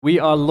We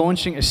are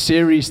launching a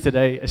series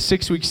today, a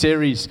 6-week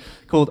series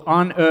called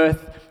On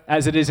Earth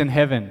as It Is in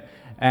Heaven.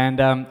 And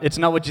it's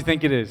not what you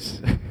think it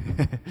is.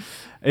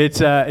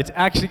 It's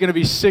actually going to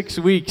be 6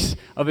 weeks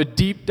of a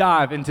deep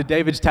dive into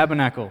David's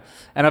tabernacle.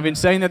 And I've been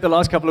saying that the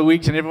last couple of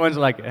weeks, and everyone's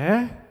like,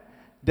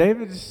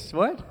 David's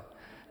what?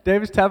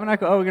 David's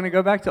tabernacle? Oh, we're going to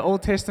go back to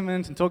Old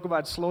Testament and talk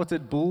about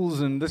slaughtered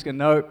bulls and this.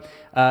 No,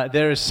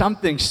 there is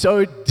something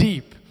so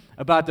deep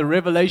about the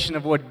revelation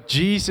of what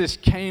Jesus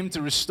came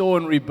to restore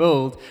and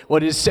rebuild,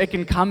 what His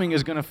second coming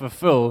is going to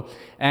fulfill.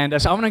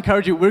 And so I want to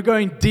encourage you, we're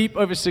going deep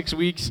over 6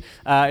 weeks.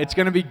 It's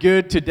going to be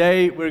good.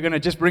 Today, we're going to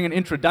just bring an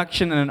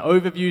introduction and an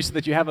overview so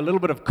that you have a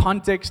little bit of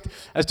context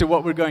as to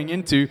what we're going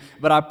into.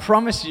 But I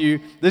promise you,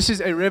 this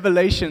is a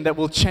revelation that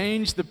will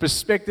change the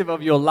perspective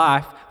of your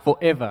life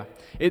forever.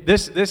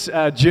 This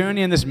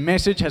journey and this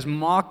message has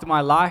marked my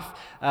life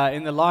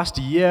in the last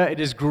year. It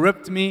has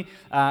gripped me.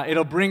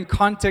 It'll bring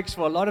context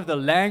for a lot of the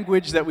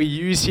language that we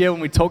use here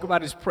when we talk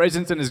about His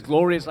presence and His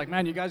glory. It's like,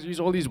 man, you guys use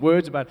all these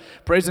words about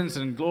presence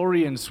and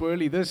glory and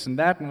swirly this and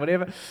that and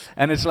whatever.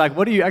 And it's like,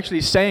 what are you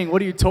actually saying?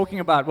 What are you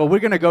talking about? Well, we're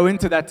going to go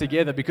into that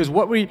together because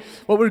what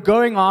we're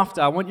going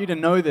after, I want you to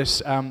know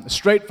this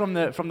straight from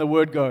the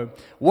word go.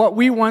 What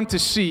we want to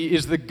see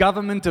is the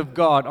government of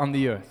God on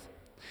the earth.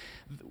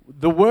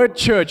 The word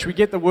church, we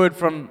get the word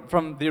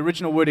from the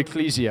original word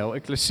ecclesia or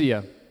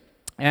ecclesia.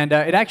 And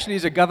it actually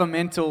is a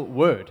governmental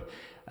word.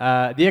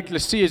 The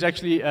ecclesia is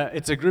actually,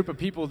 it's a group of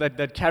people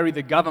that carry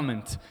the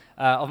government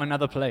of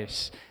another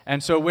place.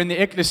 And so when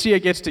the ecclesia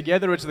gets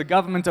together, it's the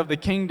government of the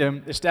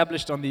kingdom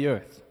established on the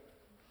earth.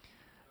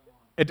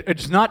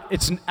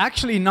 It's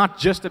actually not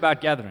just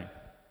about gathering.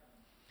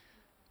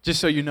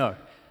 Just so you know.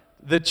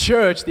 The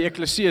church, the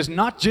ecclesia, is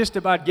not just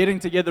about getting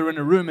together in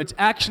a room. It's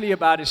actually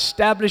about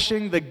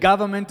establishing the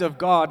government of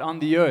God on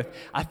the earth.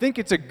 I think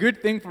it's a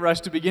good thing for us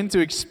to begin to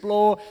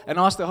explore and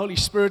ask the Holy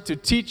Spirit to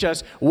teach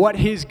us what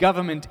His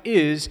government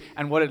is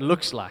and what it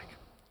looks like.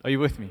 Are you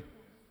with me?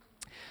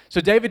 So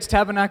David's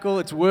tabernacle,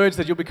 it's words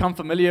that you'll become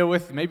familiar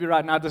with. Maybe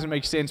right now it doesn't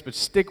make sense, but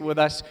stick with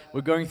us.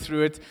 We're going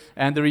through it.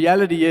 And the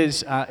reality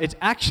is, it's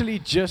actually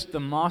just the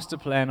master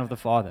plan of the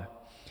Father.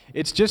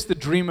 It's just the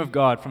dream of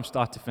God from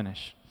start to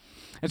finish.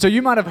 And so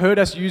you might have heard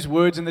us use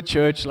words in the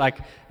church like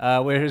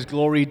where His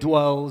glory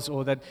dwells,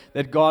 or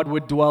that God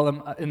would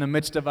dwell in the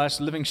midst of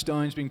us, living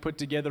stones being put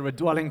together, a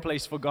dwelling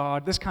place for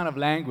God, this kind of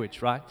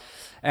language, right?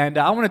 And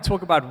I want to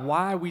talk about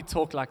why we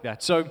talk like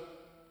that. So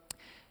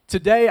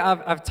today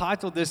I've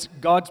titled this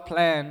God's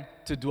Plan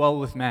to Dwell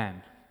with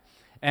Man.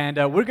 And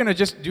we're going to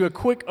just do a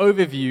quick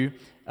overview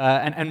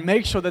and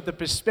make sure that the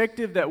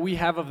perspective that we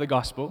have of the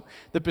gospel,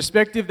 the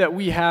perspective that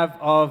we have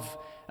of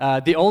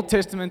the Old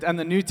Testament and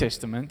the New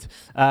Testament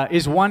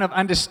is one of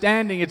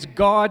understanding it's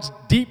God's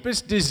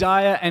deepest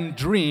desire and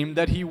dream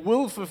that He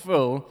will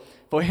fulfill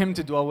for Him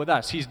to dwell with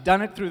us. He's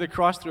done it through the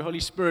cross, through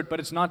Holy Spirit, but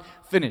it's not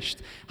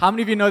finished. How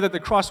many of you know that the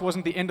cross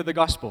wasn't the end of the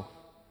gospel?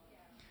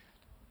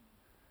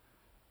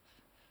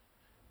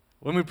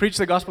 When we preach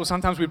the gospel,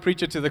 sometimes we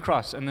preach it to the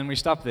cross, and then we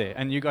stop there.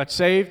 And you got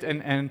saved,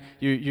 and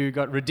you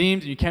got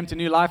redeemed, and you came to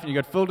new life, and you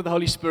got filled with the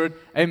Holy Spirit.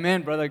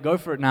 Amen, brother, go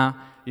for it now.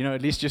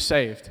 At least you're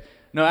saved.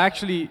 No,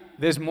 actually,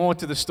 there's more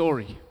to the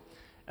story.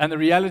 And the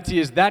reality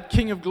is that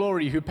King of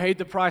Glory who paid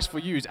the price for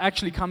you is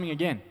actually coming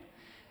again.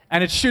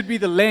 And it should be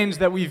the lens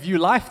that we view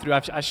life through.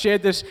 I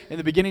shared this in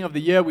the beginning of the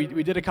year.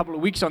 We did a couple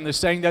of weeks on this,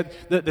 saying that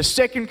the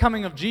second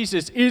coming of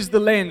Jesus is the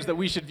lens that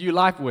we should view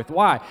life with.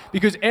 Why?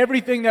 Because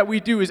everything that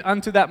we do is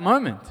unto that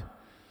moment.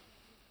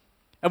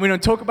 And we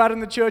don't talk about it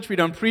in the church. We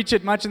don't preach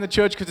it much in the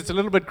church because it's a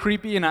little bit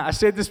creepy. And I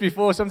said this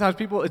before. Sometimes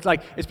people,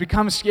 it's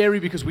become scary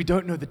because we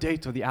don't know the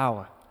date or the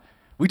hour.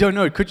 We don't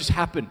know. It could just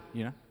happen,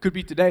 Could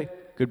be today.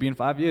 Could be in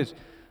 5 years.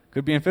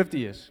 Could be in 50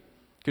 years.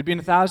 Could be in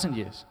 1,000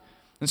 years.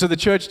 And so the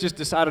church just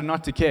decided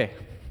not to care,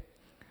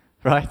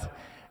 right?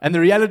 And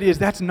the reality is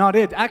that's not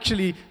it.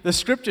 Actually, the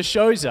Scripture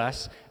shows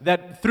us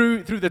that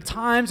through the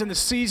times and the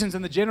seasons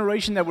and the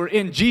generation that we're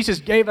in, Jesus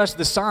gave us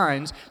the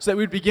signs so that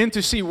we'd begin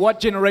to see what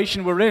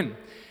generation we're in.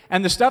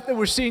 And the stuff that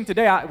we're seeing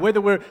today,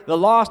 whether we're the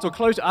last or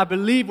close, I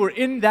believe we're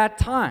in that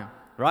time,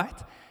 right?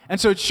 And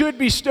so it should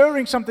be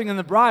stirring something in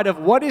the bride of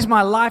what is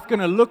my life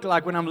going to look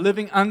like when I'm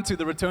living unto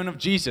the return of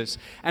Jesus.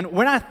 And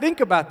when I think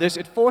about this,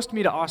 it forced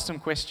me to ask some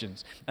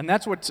questions. And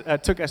that's what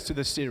took us to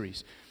this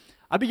series.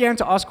 I began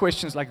to ask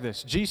questions like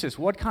this. Jesus,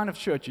 what kind of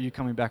church are you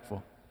coming back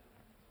for?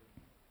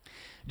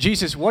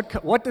 Jesus,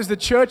 what does the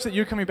church that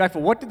you're coming back for,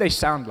 what do they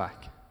sound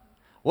like?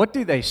 What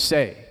do they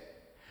say?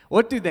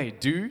 What do they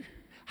do?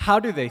 How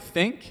do they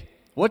think?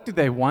 What do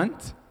they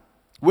want?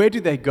 Where do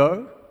they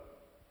go?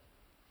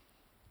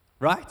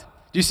 Right?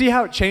 Do you see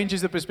how it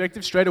changes the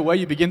perspective? Straight away,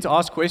 you begin to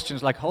ask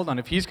questions like, hold on,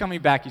 if He's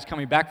coming back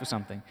for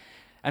something.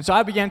 And so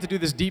I began to do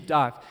this deep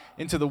dive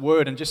into the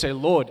Word and just say,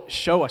 Lord,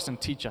 show us and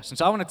teach us. And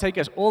so I want to take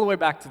us all the way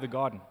back to the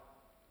garden.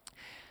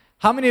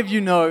 How many of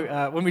you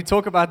know, when we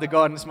talk about the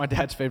garden, it's my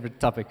dad's favorite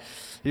topic.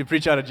 He'll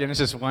preach out of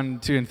Genesis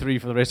 1, 2, and 3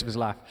 for the rest of his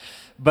life.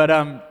 But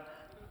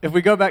if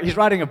we go back, he's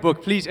writing a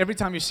book. Please, every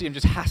time you see him,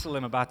 just hassle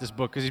him about this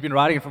book because he's been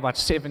writing it for about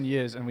 7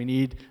 years and we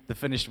need the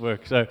finished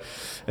work. So,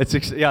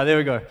 there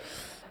we go.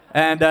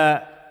 And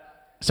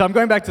so I'm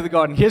going back to the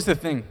garden. Here's the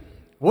thing.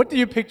 What do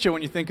you picture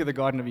when you think of the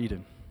Garden of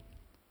Eden?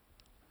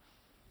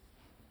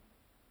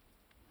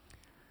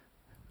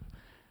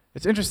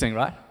 It's interesting,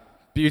 right?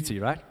 Beauty,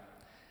 right?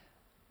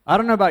 I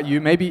don't know about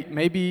you.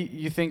 Maybe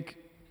you think,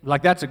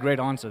 like, that's a great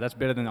answer. That's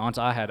better than the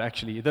answer I had,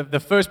 actually. The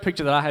first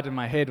picture that I had in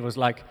my head was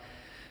like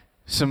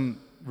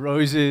some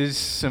roses,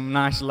 some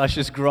nice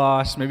luscious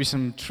grass, maybe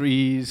some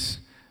trees,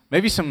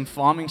 maybe some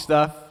farming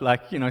stuff,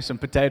 like, some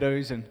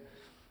potatoes, and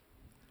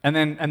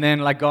then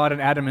like God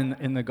and Adam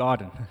in the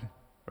garden,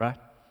 right?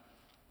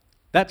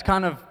 That's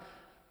kind of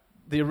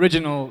the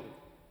original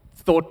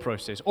thought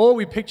process. Or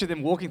we picture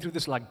them walking through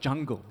this like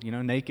jungle,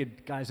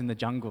 naked guys in the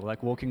jungle,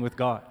 like walking with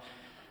God,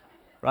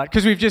 right?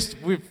 Because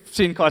we've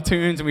seen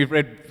cartoons and we've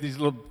read these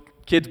little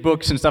kids'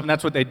 books and stuff, and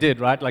that's what they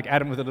did, right? Like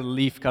Adam with a little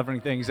leaf covering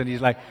things, and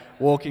he's like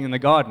walking in the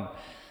garden.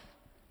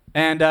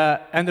 And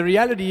the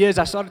reality is,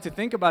 I started to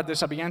think about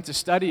this. I began to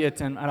study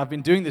it, and I've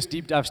been doing this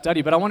deep dive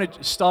study. But I want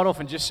to start off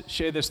and just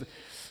share this.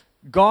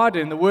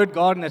 Garden, the word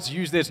garden that's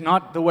used there is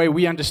not the way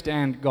we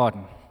understand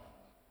garden.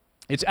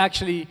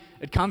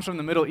 It comes from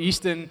the Middle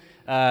Eastern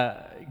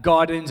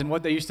gardens and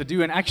what they used to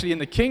do. And actually in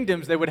the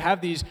kingdoms, they would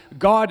have these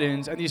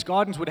gardens, and these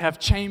gardens would have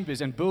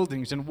chambers and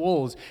buildings and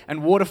walls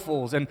and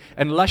waterfalls and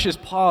luscious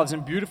paths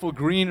and beautiful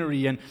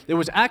greenery. And there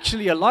was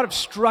actually a lot of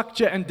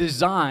structure and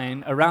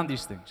design around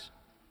these things,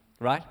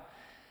 right?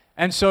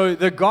 And so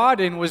the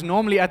garden was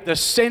normally at the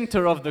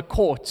center of the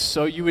courts.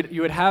 So you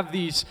would have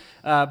these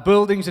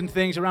buildings and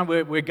things around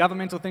where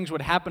governmental things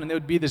would happen, and there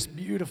would be this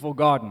beautiful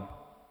garden,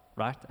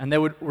 right? And they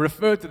would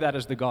refer to that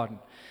as the garden.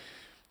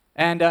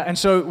 And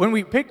so when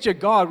we picture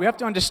God, we have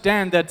to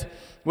understand that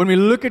when we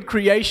look at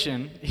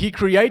creation, He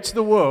creates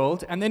the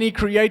world, and then He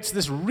creates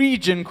this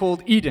region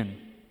called Eden.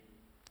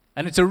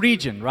 And it's a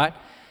region, right?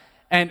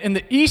 And in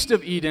the east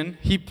of Eden,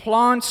 He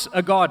plants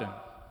a garden.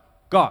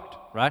 God,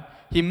 right?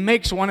 He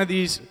makes one of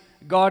these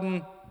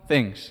garden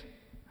things.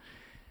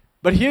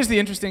 But here's the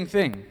interesting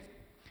thing.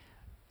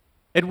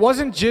 It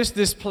wasn't just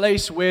this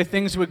place where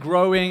things were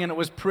growing and it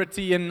was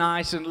pretty and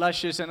nice and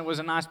luscious and it was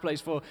a nice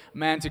place for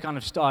man to kind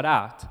of start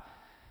out.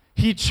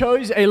 He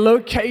chose a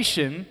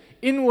location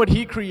in what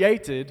He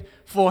created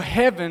for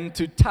heaven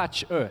to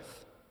touch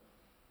earth.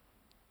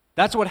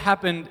 That's what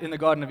happened in the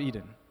Garden of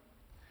Eden.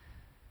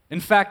 In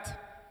fact,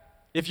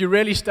 if you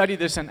really study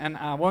this, and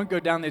I won't go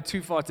down there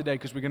too far today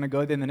because we're going to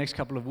go there in the next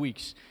couple of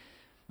weeks,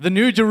 the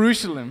New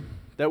Jerusalem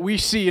that we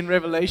see in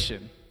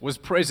Revelation was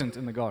present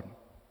in the garden.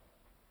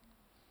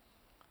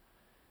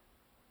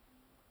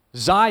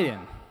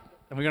 Zion,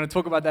 and we're going to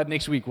talk about that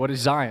next week. What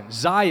is Zion?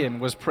 Zion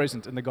was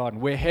present in the garden,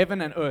 where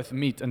heaven and earth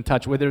meet and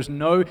touch, where there's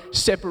no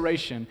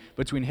separation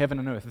between heaven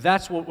and earth.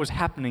 That's what was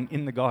happening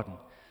in the garden.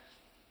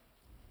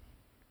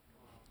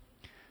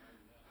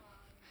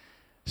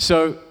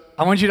 So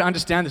I want you to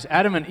understand this.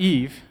 Adam and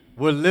Eve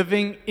were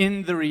living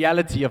in the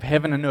reality of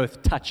heaven and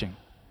earth touching.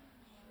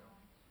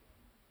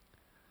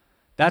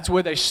 That's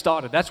where they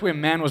started. That's where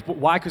man was born.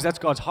 Why? Because that's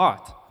God's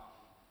heart.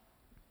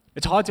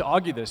 It's hard to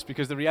argue this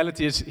because the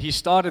reality is He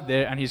started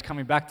there and He's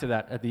coming back to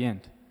that at the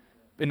end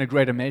in a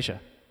greater measure.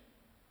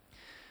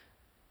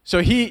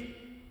 So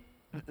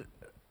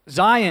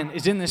Zion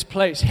is in this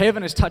place.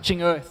 Heaven is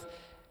touching earth.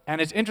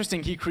 And it's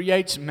interesting, He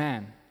creates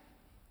man.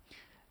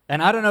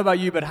 And I don't know about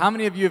you, but how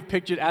many of you have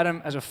pictured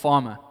Adam as a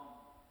farmer?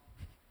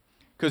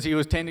 Because he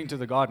was tending to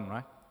the garden,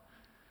 right?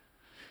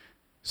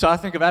 So I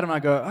think of Adam and I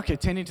go, okay,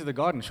 tending to the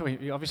garden. Sure,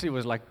 he obviously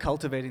was like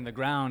cultivating the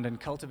ground and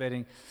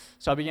cultivating.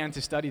 So I began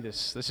to study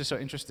this. This is so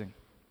interesting.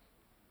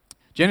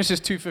 Genesis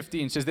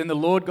 2:15 says, "Then the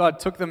Lord God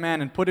took the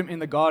man and put him in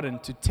the garden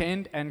to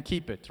tend and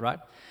keep it," right?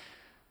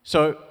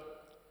 So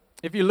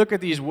if you look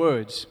at these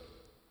words,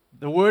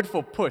 the word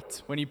for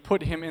put, when He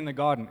put him in the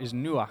garden, is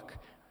nuach,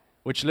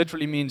 which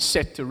literally means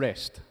set to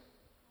rest.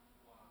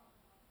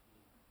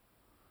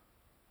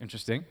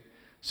 Interesting.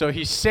 So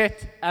He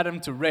set Adam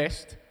to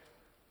rest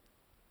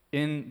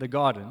in the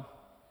garden,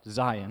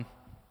 Zion.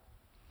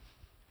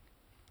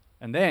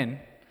 And then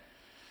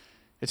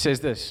it says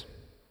this.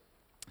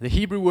 The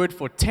Hebrew word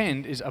for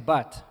tend is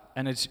abat,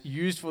 and it's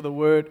used for the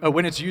word,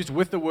 when it's used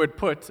with the word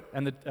put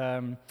and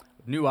the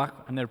nuach,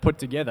 and they're put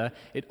together,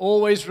 it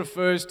always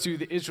refers to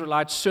the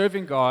Israelites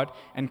serving God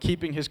and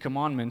keeping His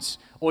commandments,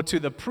 or to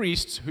the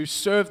priests who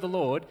serve the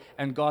Lord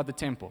and guard the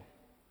temple.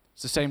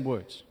 It's the same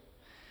words.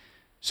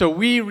 So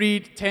we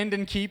read tend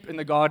and keep in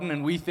the garden,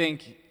 and we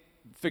think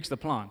fix the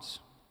plants.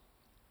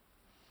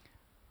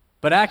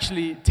 But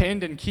actually,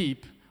 tend and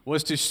keep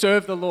was to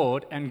serve the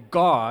Lord and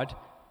guard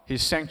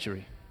His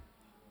sanctuary.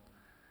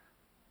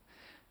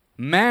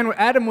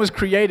 Adam was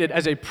created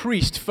as a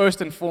priest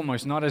first and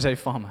foremost, not as a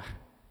farmer.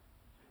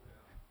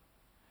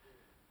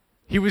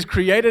 He was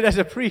created as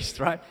a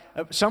priest, right?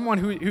 Someone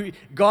who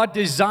God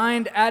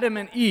designed Adam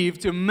and Eve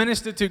to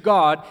minister to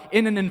God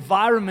in an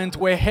environment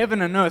where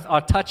heaven and earth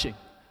are touching.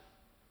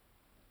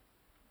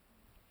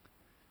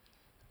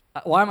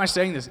 Why am I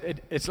saying this?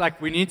 It's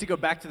like we need to go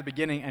back to the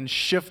beginning and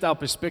shift our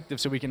perspective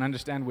so we can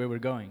understand where we're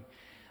going.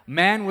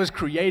 Man was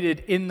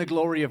created in the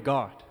glory of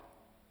God,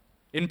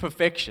 in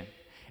perfection.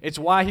 It's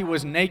why he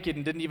was naked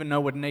and didn't even know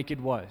what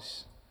naked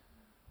was.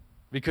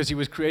 Because he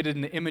was created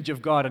in the image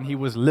of God and he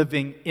was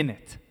living in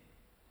it.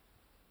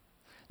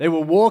 They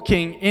were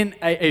walking in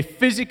a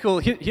physical,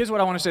 here's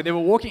what I want to say. They were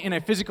walking in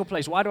a physical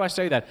place. Why do I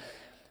say that?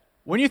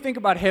 When you think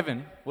about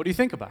heaven, what do you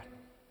think about?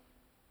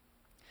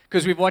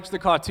 Because we've watched the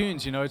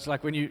cartoons, it's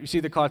like when you see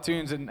the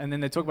cartoons and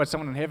then they talk about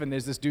someone in heaven,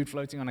 there's this dude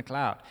floating on a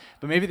cloud.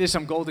 But maybe there's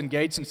some golden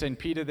gates and St.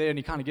 Peter there and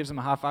he kind of gives them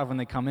a high five when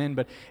they come in.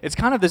 But it's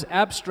kind of this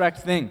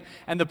abstract thing.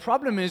 And the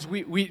problem is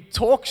we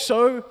talk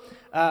so,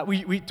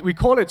 we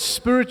call it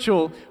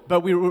spiritual, but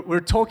we're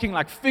talking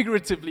like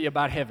figuratively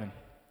about heaven.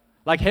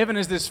 Like heaven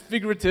is this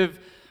figurative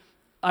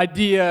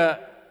idea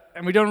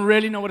and we don't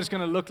really know what it's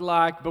going to look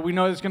like, but we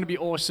know it's going to be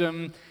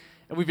awesome.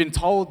 And we've been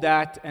told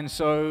that, and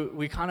so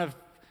we kind of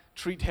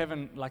treat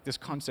heaven like this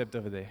concept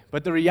over there.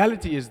 But the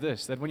reality is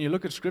this, that when you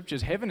look at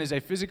scriptures, heaven is a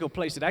physical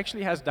place. It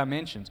actually has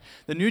dimensions.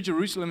 The New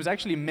Jerusalem is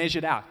actually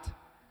measured out.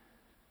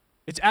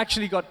 It's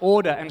actually got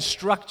order and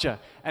structure,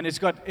 and it's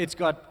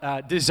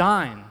got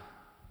design.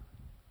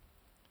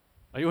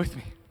 Are you with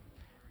me?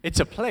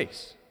 It's a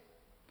place.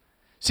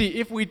 See,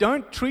 if we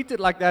don't treat it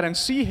like that and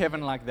see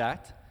heaven like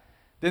that,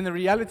 then the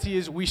reality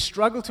is we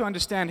struggle to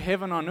understand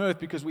heaven on earth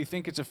because we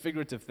think it's a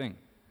figurative thing.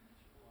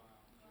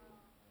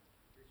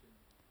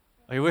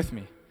 Are you with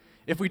me?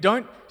 If we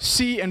don't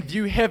see and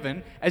view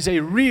heaven as a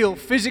real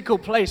physical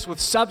place with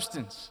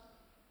substance,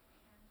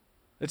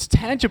 it's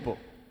tangible.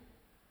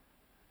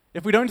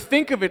 If we don't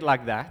think of it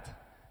like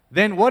that,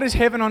 then what does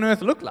heaven on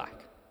earth look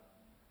like?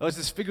 Oh, it's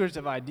this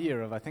figurative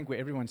idea of, I think, where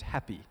everyone's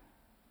happy.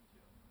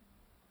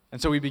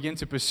 And so we begin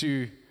to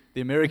pursue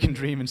the American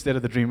dream instead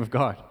of the dream of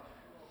God.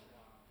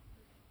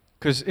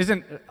 Because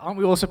aren't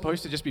we all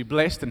supposed to just be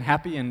blessed and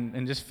happy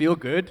and just feel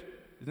good?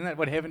 Isn't that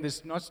what heaven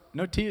is?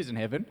 No tears in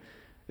heaven.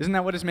 Isn't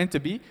that what it's meant to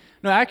be?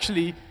 No,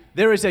 actually,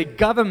 there is a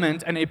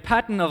government and a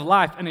pattern of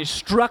life and a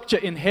structure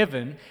in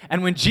heaven.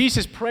 And when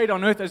Jesus prayed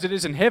on earth as it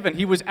is in heaven,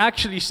 he was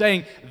actually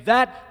saying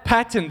that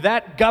pattern,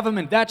 that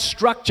government, that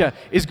structure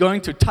is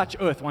going to touch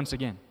earth once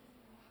again.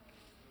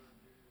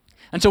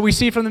 And so we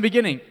see from the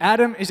beginning,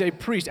 Adam is a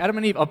priest. Adam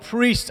and Eve are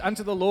priests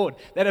unto the Lord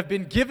that have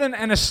been given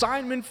an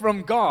assignment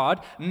from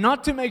God,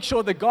 not to make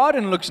sure the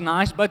garden looks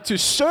nice, but to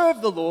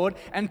serve the Lord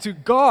and to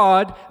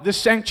guard the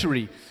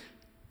sanctuary.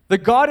 The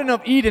Garden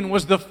of Eden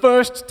was the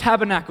first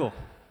tabernacle.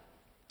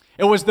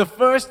 It was the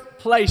first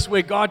place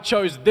where God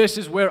chose, this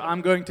is where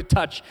I'm going to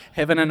touch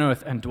heaven and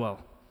earth and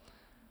dwell.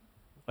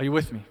 Are you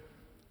with me?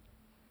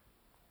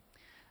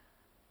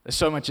 There's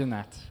so much in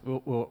that.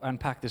 We'll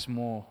unpack this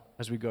more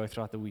as we go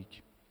throughout the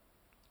week.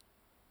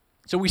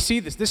 So we see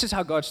this. This is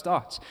how God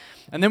starts.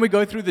 And then we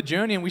go through the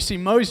journey and we see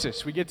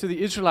Moses. We get to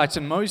the Israelites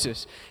and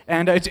Moses.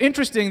 And it's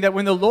interesting that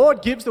when the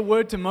Lord gives the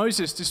word to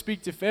Moses to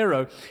speak to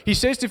Pharaoh, he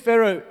says to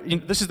Pharaoh,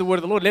 this is the word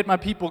of the Lord, let my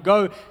people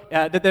go,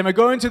 that they may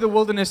go into the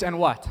wilderness and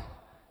what?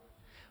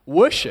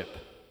 Worship.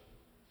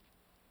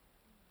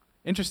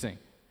 Interesting.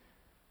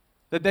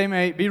 That they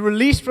may be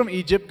released from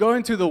Egypt, go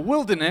into the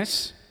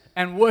wilderness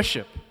and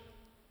worship.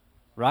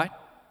 Right?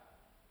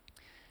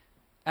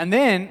 And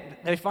then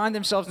they find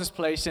themselves in this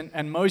place,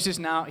 and Moses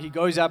now, he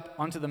goes up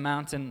onto the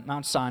mountain,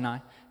 Mount Sinai.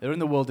 They're in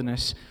the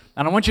wilderness.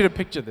 And I want you to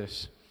picture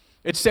this.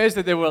 It says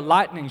that there were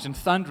lightnings and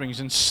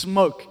thunderings, and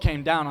smoke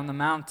came down on the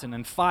mountain,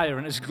 and fire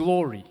and His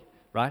glory,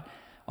 right,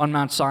 on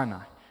Mount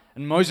Sinai.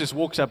 And Moses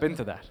walks up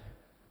into that.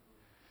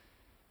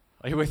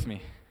 Are you with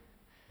me?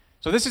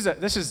 So this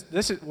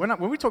is when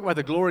we talk about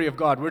the glory of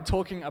God, we're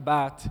talking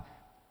about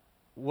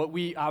what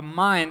our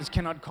minds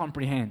cannot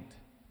comprehend.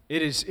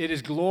 It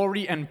is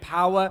glory and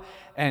power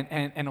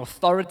and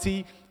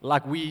authority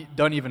like we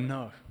don't even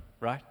know,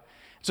 right?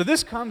 So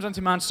this comes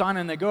onto Mount Sinai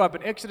and they go up.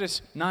 In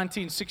Exodus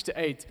 19,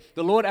 6-8,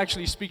 the Lord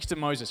actually speaks to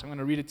Moses. I'm going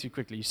to read it to you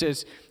quickly.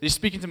 He's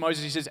speaking to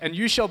Moses. He says, "And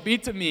you shall be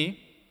to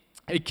me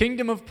a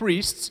kingdom of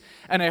priests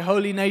and a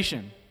holy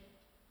nation.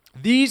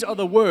 These are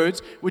the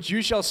words which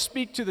you shall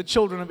speak to the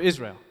children of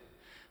Israel."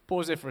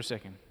 Pause there for a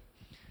second.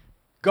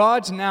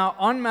 God's now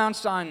on Mount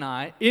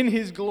Sinai in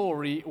His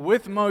glory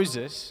with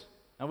Moses.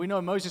 Now we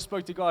know Moses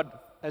spoke to God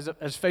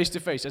as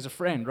face-to-face, as a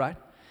friend, right?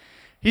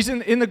 He's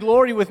in the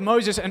glory with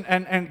Moses,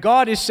 and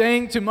God is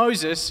saying to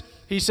Moses,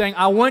 He's saying,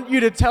 I want you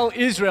to tell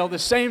Israel the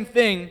same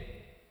thing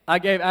I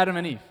gave Adam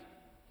and Eve.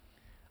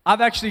 I've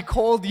actually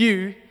called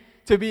you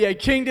to be a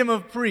kingdom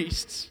of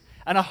priests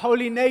and a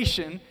holy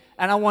nation,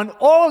 and I want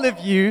all of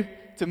you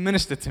to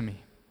minister to me.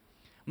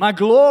 My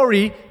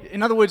glory,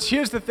 in other words,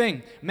 here's the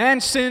thing.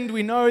 Man sinned.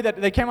 We know that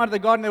they came out of the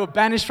garden. They were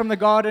banished from the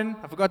garden.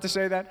 I forgot to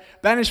say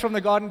that. Banished from the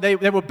garden. They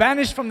were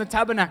banished from the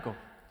tabernacle.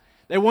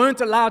 They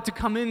weren't allowed to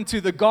come into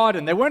the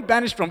garden. They weren't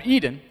banished from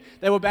Eden.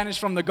 They were banished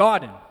from the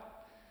garden.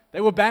 They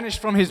were banished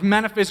from His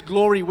manifest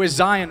glory where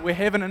Zion, where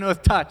heaven and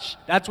earth touch.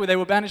 That's where they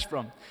were banished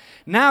from.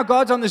 Now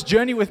God's on this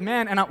journey with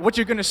man, and what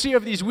you're going to see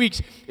over these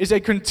weeks is a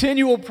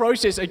continual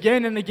process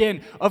again and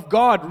again of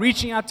God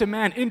reaching out to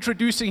man,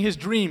 introducing his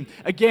dream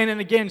again and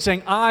again,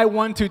 saying, I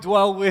want to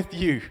dwell with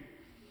you.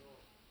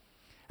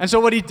 And so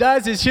what he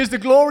does is, here's the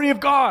glory of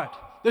God.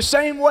 The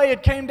same way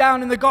it came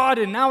down in the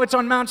garden, now it's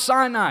on Mount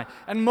Sinai.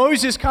 And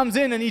Moses comes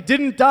in and he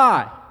didn't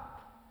die.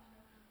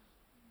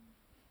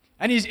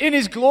 And he's in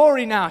his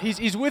glory now.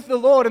 He's with the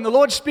Lord. And the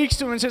Lord speaks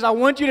to him and says, I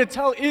want you to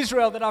tell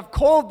Israel that I've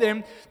called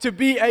them to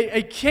be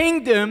a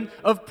kingdom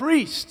of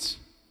priests.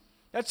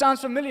 That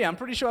sounds familiar. I'm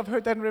pretty sure I've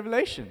heard that in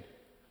Revelation.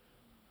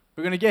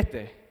 We're going to get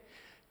there.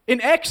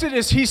 In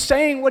Exodus, he's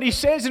saying what he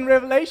says in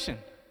Revelation.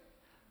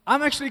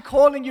 I'm actually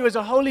calling you as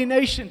a holy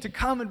nation to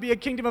come and be a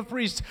kingdom of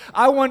priests.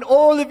 I want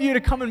all of you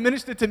to come and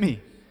minister to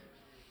me.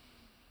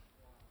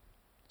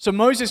 So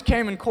Moses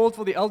came and called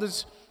for the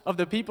elders of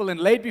the people and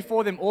laid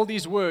before them all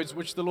these words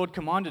which the Lord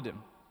commanded him.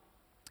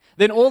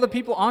 Then all the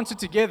people answered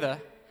together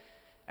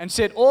and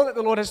said, all that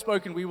the Lord has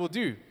spoken we will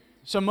do.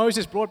 So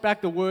Moses brought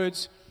back the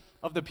words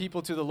of the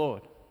people to the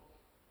Lord.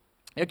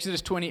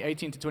 Exodus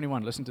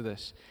 20:18-21, listen to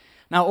this.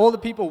 Now all the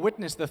people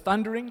witnessed the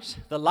thunderings,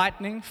 the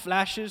lightning,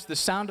 flashes, the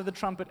sound of the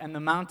trumpet, and the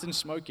mountain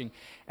smoking.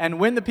 And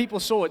when the people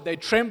saw it, they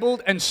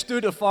trembled and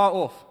stood afar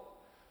off.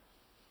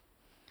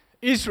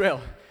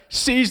 Israel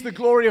sees the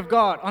glory of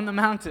God on the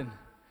mountain.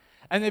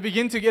 And they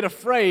begin to get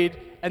afraid,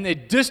 and they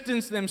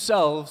distance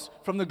themselves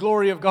from the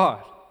glory of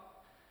God.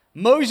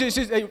 Moses,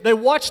 they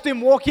watched him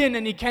walk in,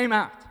 and he came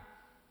out.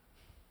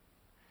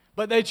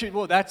 But they choose,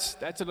 well, that's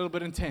a little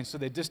bit intense, so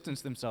they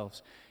distanced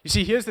themselves. You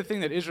see, here's the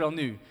thing that Israel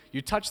knew.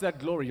 You touch that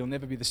glory, you'll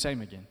never be the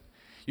same again.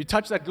 You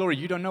touch that glory,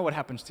 you don't know what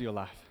happens to your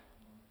life.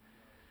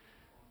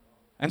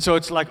 And so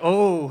it's like,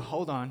 oh,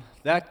 hold on.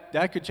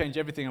 That could change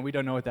everything, and we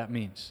don't know what that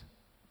means.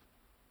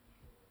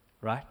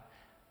 Right?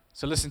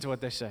 So listen to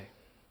what they say.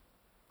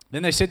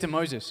 Then they said to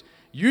Moses,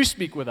 you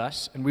speak with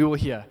us, and we will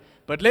hear.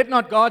 But let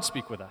not God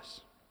speak with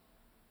us,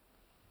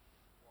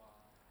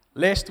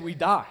 lest we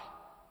die.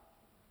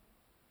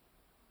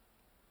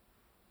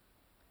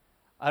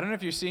 I don't know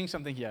if you're seeing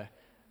something here.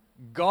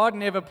 God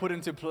never put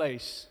into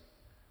place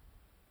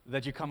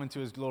that you come into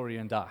His glory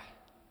and die.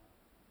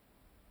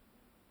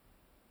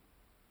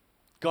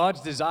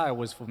 God's desire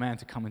was for man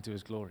to come into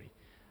His glory.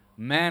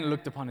 Man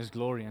looked upon His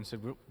glory and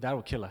said, that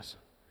will kill us.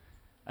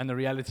 And the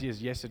reality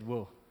is, yes, it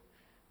will.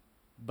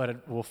 But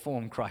it will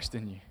form Christ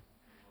in you.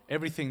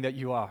 Everything that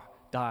you are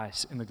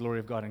dies in the glory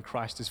of God, and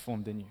Christ is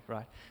formed in you,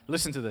 right?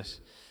 Listen to this.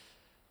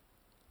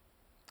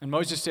 And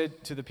Moses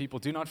said to the people,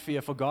 do not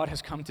fear, for God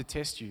has come to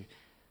test you,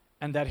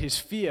 and that His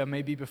fear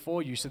may be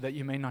before you, so that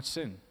you may not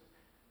sin.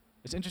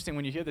 It's interesting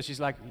when you hear this. He's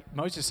like,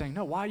 Moses is saying,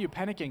 no, why are you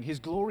panicking? His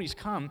glory's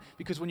come,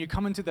 because when you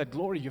come into that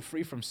glory, you're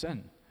free from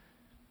sin.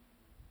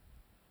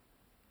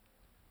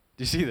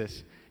 Do you see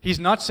this? He's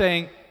not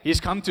saying He's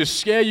come to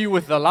scare you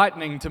with the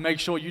lightning to make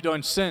sure you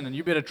don't sin and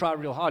you better try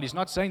real hard. He's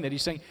not saying that.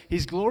 He's saying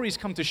His glory's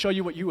come to show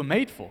you what you were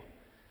made for.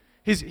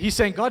 He's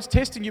saying God's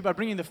testing you by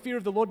bringing the fear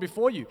of the Lord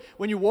before you.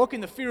 When you walk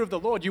in the fear of the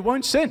Lord, you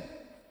won't sin.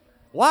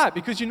 Why?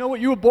 Because you know what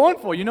you were born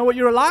for. You know what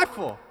you're alive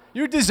for.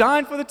 You're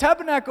designed for the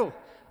tabernacle.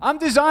 I'm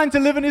designed to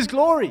live in His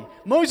glory.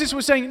 Moses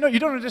was saying, no, you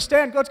don't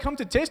understand. God's come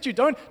to test you.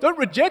 Don't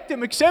reject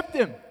Him. Accept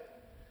Him.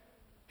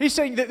 He's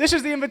saying that this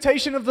is the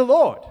invitation of the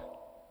Lord.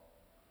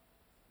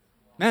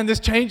 Man,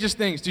 this changes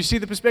things. Do you see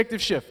the perspective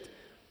shift?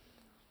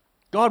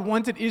 God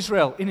wanted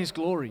Israel in His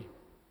glory.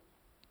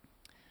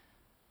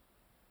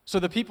 So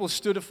the people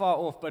stood afar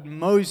off, but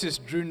Moses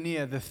drew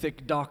near the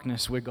thick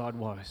darkness where God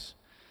was.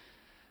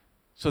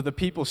 So the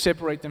people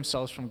separate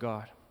themselves from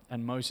God,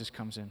 and Moses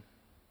comes in.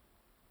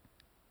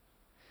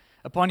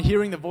 Upon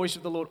hearing the voice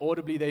of the Lord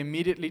audibly, they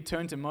immediately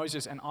turned to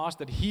Moses and asked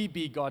that he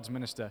be God's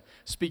minister,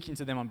 speaking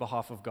to them on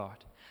behalf of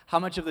God. How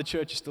much of the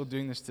church is still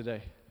doing this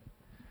today?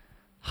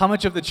 How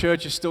much of the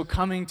church is still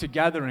coming to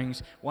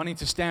gatherings, wanting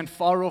to stand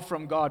far off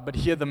from God, but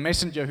hear the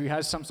messenger who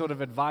has some sort of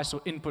advice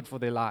or input for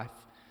their life?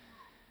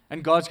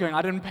 And God's going,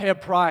 I didn't pay a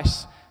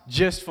price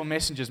just for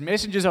messengers.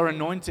 Messengers are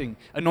anointed.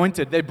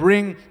 They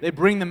bring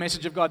the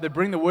message of God. They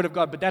bring the word of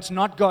God, but that's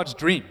not God's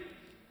dream.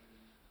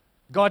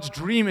 God's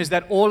dream is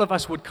that all of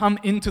us would come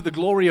into the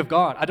glory of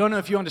God. I don't know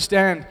if you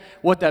understand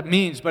what that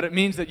means, but it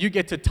means that you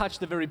get to touch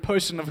the very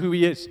person of who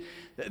He is.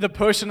 The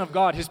person of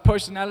God, His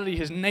personality,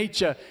 His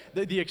nature,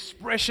 the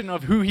expression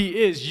of who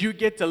He is. You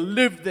get to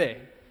live there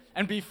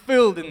and be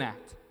filled in that.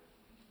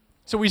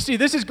 So we see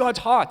this is God's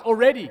heart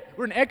already.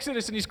 We're in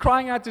Exodus and He's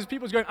crying out to His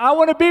people. He's going, I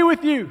want to be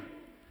with you.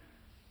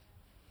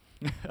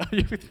 Are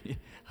you with me?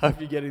 I hope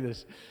you're getting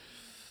this.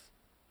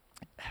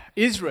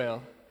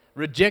 Israel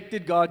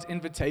rejected God's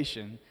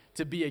invitation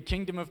to be a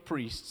kingdom of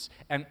priests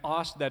and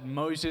asked that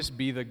Moses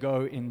be the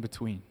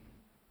go-in-between.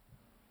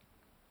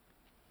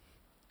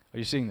 Are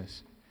you seeing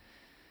this?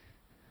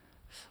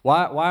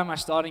 Why am I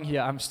starting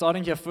here? I'm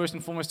starting here first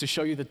and foremost to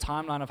show you the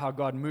timeline of how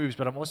God moves,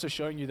 but I'm also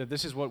showing you that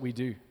this is what we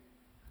do.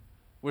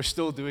 We're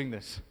still doing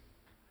this.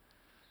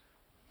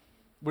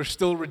 We're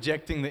still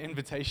rejecting the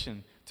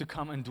invitation to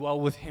come and dwell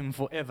with Him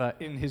forever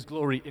in His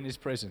glory, in His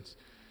presence.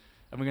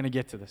 And we're going to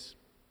get to this.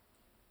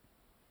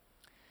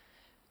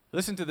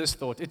 Listen to this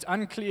thought. It's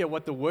unclear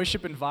what the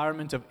worship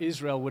environment of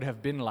Israel would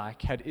have been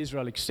like had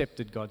Israel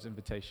accepted God's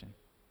invitation.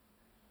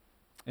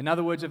 In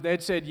other words, if they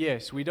had said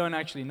yes, we don't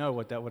actually know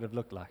what that would have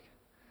looked like.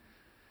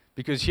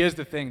 Because here's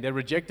the thing, they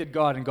rejected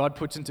God and God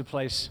puts into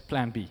place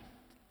plan B.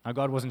 Now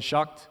God wasn't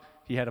shocked.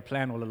 He had a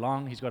plan all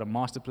along. He's got a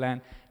master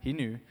plan. He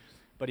knew.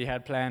 But he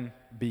had plan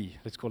B.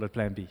 Let's call it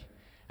plan B.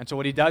 And so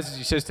what he does is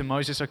he says to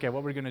Moses, okay,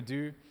 what we're going to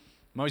do,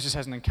 Moses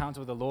has an encounter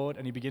with the Lord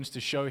and he begins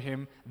to show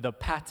him the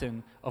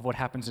pattern of what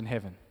happens in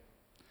heaven.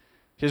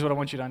 Here's what I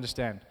want you to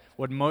understand.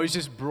 What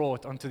Moses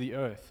brought onto the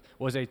earth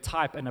was a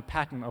type and a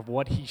pattern of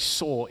what he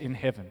saw in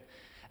heaven.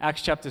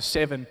 Acts chapter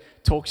 7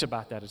 talks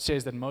about that. It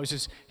says that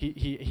Moses,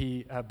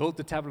 he built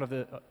the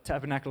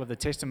tabernacle of the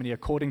testimony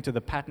according to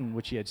the pattern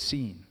which he had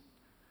seen.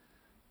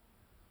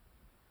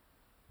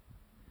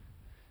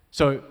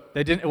 So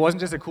it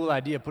wasn't just a cool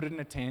idea, put it in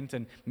a tent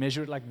and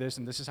measure it like this,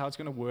 and this is how it's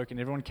going to work, and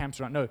everyone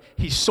camps around. No,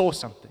 he saw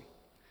something.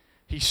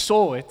 He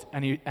saw it,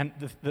 and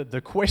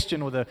the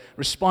question or the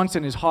response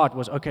in his heart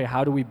was, okay,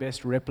 how do we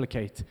best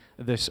replicate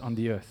this on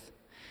the earth?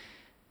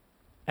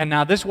 And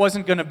now this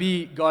wasn't going to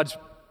be God's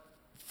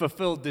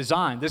fulfilled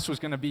design. This was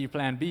going to be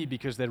plan B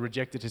because they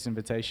rejected his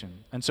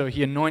invitation. And so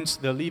he anoints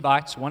the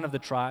Levites, one of the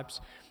tribes,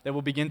 that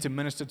will begin to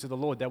minister to the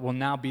Lord, that will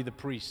now be the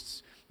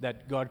priests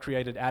that God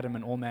created Adam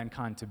and all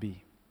mankind to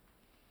be.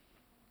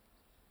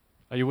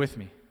 Are you with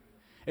me?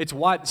 It's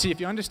why, see,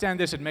 if you understand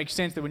this, it makes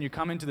sense that when you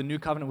come into the new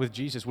covenant with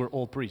Jesus, we're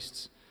all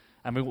priests.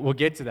 And we'll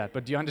get to that.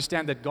 But do you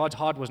understand that God's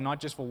heart was not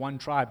just for one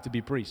tribe to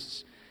be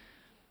priests?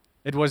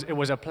 It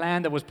was a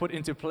plan that was put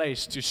into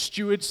place to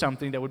steward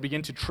something that would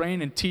begin to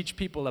train and teach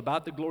people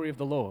about the glory of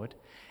the Lord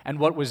and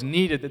what was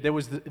needed, that there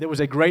was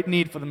a great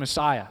need for the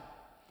Messiah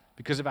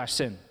because of our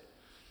sin.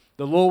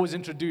 The law was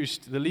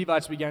introduced. The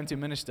Levites began to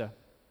minister.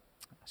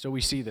 So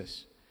we see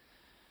this.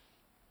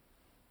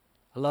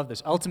 I love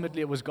this. Ultimately,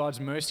 it was God's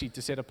mercy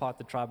to set apart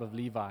the tribe of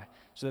Levi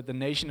so that the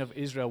nation of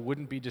Israel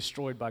wouldn't be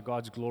destroyed by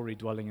God's glory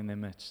dwelling in their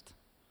midst.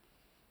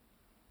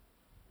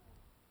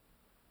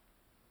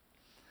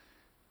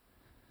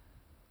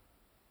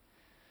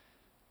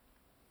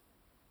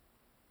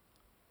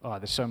 Oh,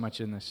 there's so much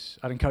in this.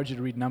 I'd encourage you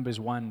to read Numbers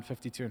 1,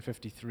 52 and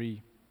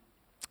 53.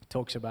 It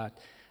talks about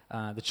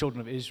the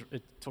children of Israel.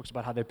 It talks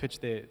about how they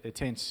pitch their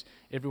tents,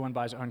 everyone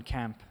by his own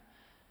camp.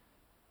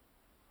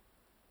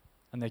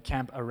 And they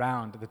camp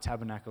around the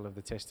tabernacle of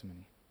the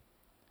testimony.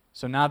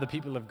 So now the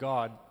people of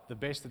God, the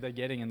best that they're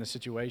getting in the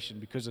situation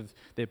because of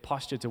their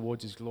posture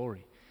towards his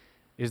glory,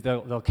 is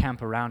they'll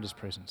camp around his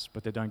presence,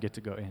 but they don't get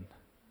to go in.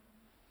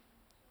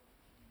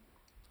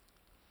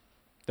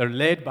 They're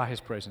led by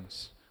his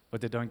presence, but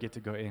they don't get to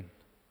go in.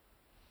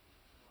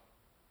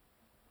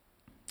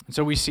 And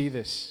so we see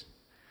this.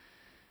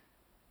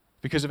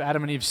 Because of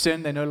Adam and Eve's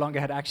sin, they no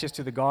longer had access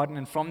to the garden,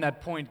 and from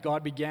that point,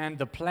 God began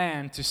the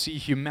plan to see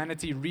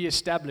humanity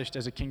reestablished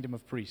as a kingdom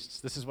of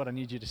priests. This is what I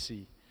need you to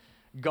see.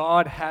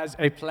 God has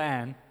a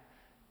plan,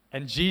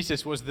 and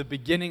Jesus was the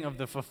beginning of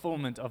the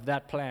fulfillment of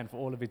that plan for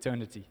all of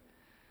eternity.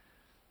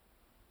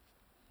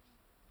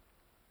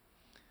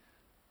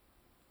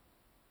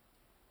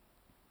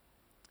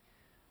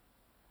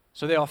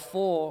 So there are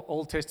 4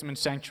 Old Testament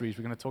sanctuaries.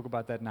 We're going to talk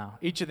about that now.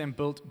 Each of them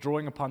built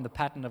drawing upon the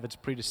pattern of its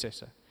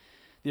predecessor.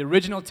 The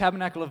original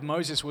tabernacle of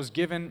Moses was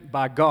given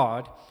by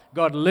God.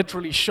 God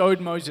literally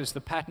showed Moses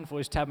the pattern for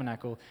his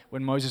tabernacle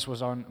when Moses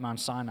was on Mount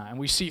Sinai. And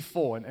we see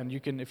 4, and you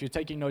can, if you're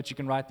taking notes, you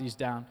can write these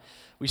down.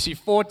 We see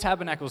 4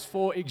 tabernacles,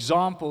 4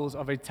 examples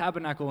of a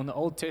tabernacle in the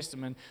Old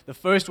Testament. The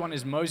first one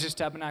is Moses'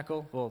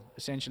 tabernacle. Well,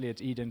 essentially it's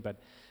Eden, but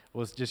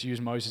we'll just use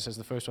Moses as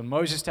the first one.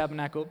 Moses'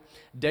 tabernacle,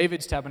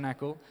 David's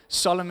tabernacle,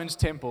 Solomon's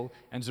temple,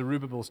 and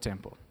Zerubbabel's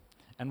temple.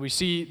 And we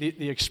see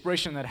the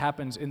expression that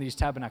happens in these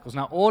tabernacles.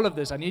 Now, all of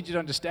this, I need you to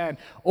understand,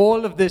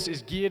 all of this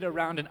is geared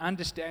around an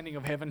understanding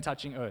of heaven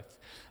touching earth.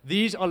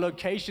 These are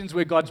locations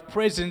where God's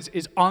presence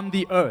is on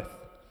the earth.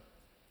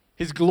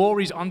 His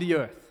glory is on the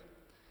earth.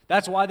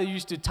 That's why they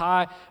used to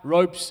tie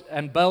ropes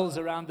and bells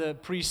around the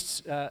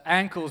priest's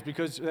ankles,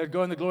 because they'd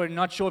go in the glory and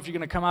not sure if you're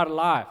going to come out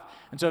alive.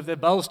 And so if their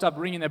bells stop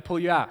ringing, they pull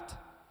you out.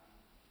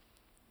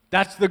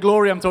 That's the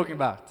glory I'm talking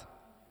about.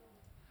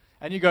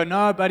 And you go,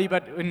 no, buddy,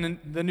 but in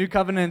the new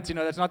covenant,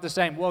 that's not the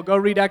same. Well, go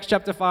read Acts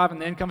chapter 5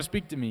 and then come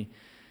speak to me.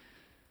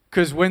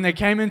 Because when they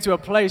came into a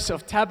place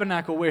of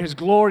tabernacle where his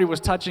glory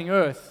was touching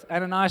earth,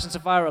 Ananias and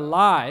Sapphira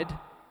lied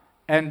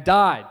and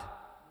died.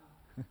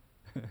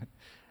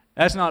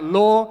 That's not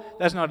law,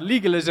 that's not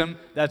legalism,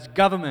 that's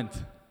government.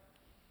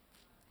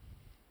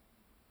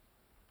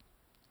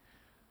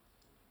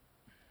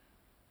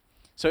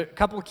 So a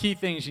couple of key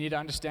things you need to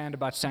understand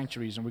about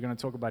sanctuaries, and we're going to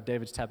talk about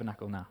David's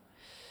tabernacle now.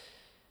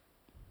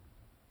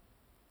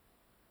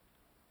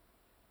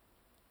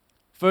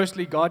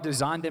 Firstly, God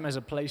designed them as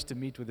a place to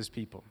meet with his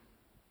people.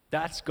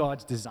 That's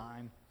God's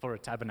design for a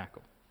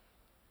tabernacle.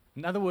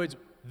 In other words,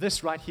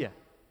 this right here,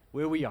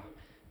 where we are,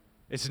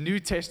 it's New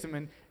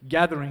Testament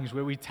gatherings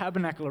where we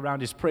tabernacle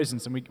around his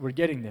presence, and we're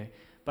getting there.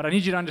 But I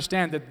need you to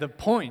understand that the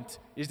point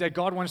is that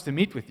God wants to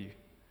meet with you.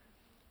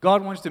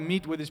 God wants to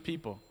meet with his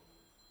people.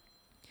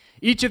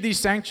 Each of these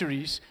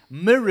sanctuaries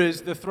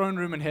mirrors the throne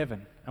room in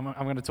heaven. I'm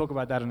going to talk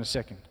about that in a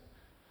second.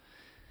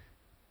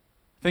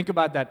 Think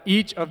about that.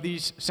 Each of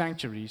these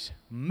sanctuaries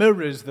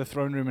mirrors the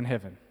throne room in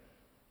heaven.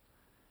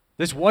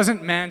 This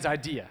wasn't man's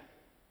idea.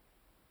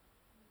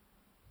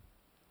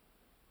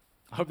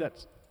 I hope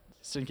that's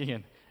sinking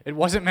in. It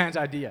wasn't man's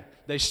idea.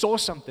 They saw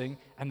something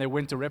and they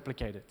went to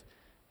replicate it.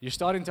 You're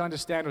starting to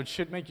understand, or it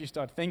should make you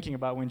start thinking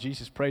about when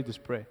Jesus prayed this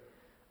prayer,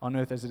 on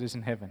earth as it is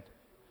in heaven.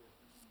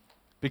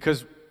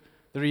 Because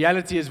the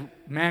reality is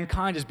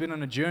mankind has been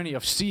on a journey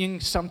of seeing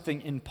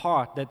something in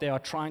part that they are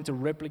trying to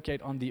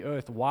replicate on the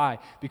earth. Why?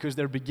 Because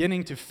they're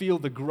beginning to feel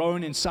the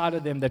groan inside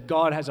of them that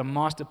God has a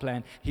master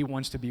plan. He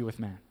wants to be with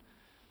man.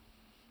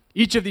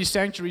 Each of these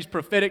sanctuaries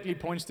prophetically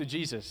points to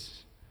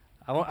Jesus.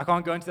 I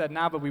can't go into that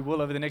now, but we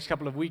will over the next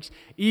couple of weeks.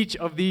 Each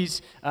of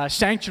these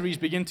sanctuaries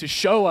begin to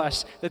show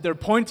us that they're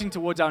pointing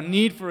towards our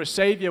need for a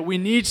Savior. We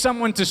need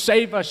someone to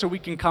save us so we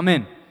can come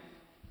in.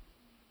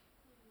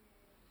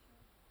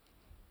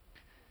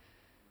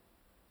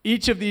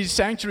 Each of these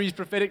sanctuaries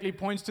prophetically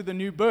points to the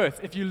new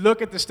birth. If you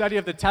look at the study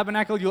of the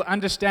tabernacle, you'll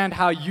understand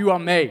how you are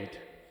made.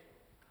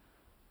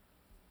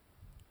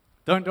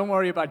 Don't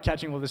worry about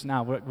catching all this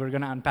now. We're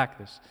going to unpack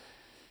this.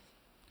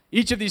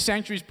 Each of these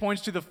sanctuaries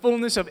points to the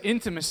fullness of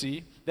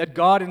intimacy that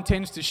God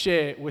intends to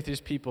share with His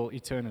people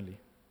eternally.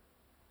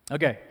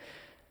 Okay,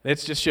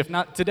 let's just shift.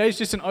 Now, today's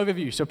just an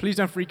overview, so please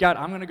don't freak out.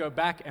 I'm going to go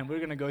back and we're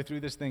going to go through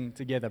this thing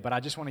together, but I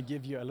just want to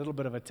give you a little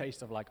bit of a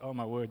taste of like, oh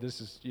my word,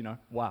 this is,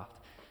 wow.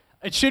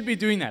 It should be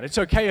doing that. It's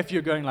okay if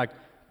you're going like,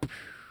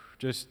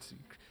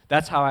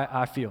 that's how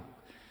I feel.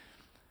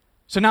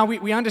 So now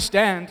we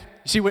understand,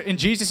 you see, in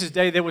Jesus'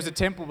 day there was a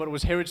temple, but it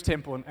was Herod's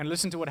temple, and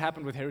listen to what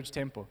happened with Herod's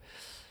temple.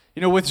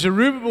 With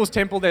Zerubbabel's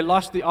temple, they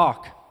lost the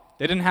ark.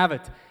 They didn't have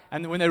it.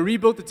 And when they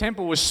rebuilt the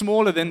temple, it was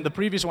smaller than the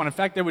previous one. In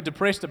fact, they were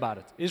depressed about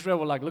it. Israel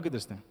were like, look at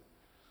this thing.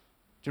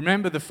 Do you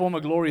remember the former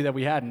glory that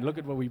we had? And look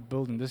at what we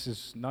built, and this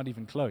is not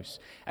even close.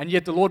 And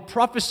yet the Lord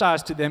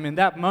prophesies to them in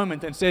that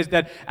moment and says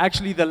that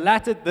actually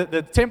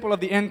the temple of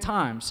the end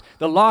times,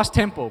 the last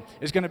temple,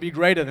 is going to be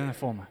greater than the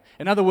former.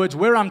 In other words,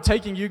 where I'm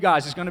taking you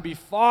guys is going to be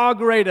far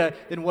greater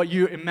than what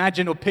you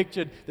imagined or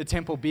pictured the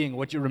temple being,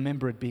 what you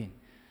remember it being.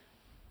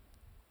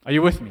 Are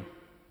you with me?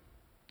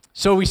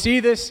 So we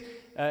see this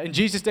in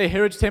Jesus' day,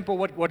 Herod's temple.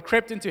 What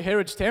crept into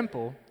Herod's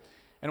temple,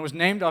 and it was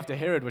named after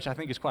Herod, which I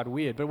think is quite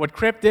weird, but what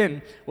crept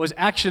in was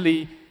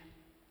actually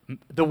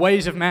the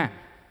ways of man,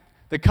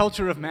 the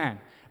culture of man,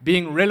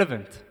 being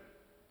relevant.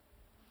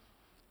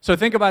 So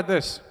think about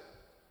this.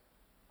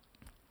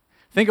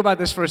 Think about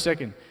this for a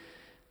second.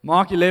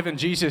 Mark 11,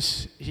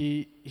 Jesus,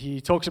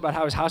 he talks about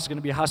how his house is going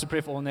to be a house of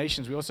prayer for all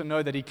nations. We also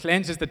know that he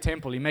cleanses the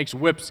temple, he makes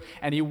whips,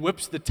 and he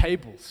whips the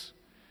tables.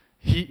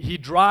 He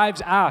drives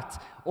out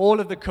all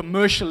of the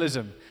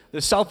commercialism,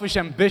 the selfish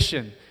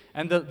ambition,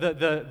 and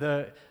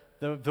the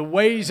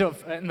ways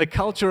of and the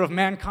culture of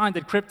mankind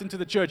that crept into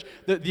the church,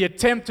 the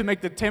attempt to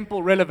make the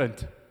temple relevant.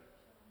 Did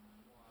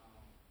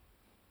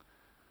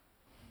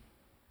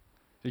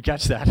you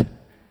catch that?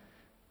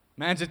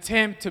 Man's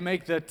attempt to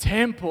make the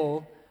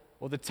temple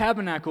or the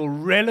tabernacle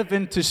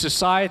relevant to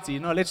society.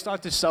 Let's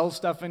start to sell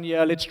stuff in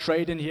here, let's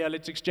trade in here,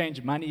 let's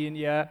exchange money in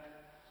here.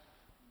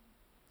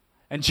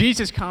 And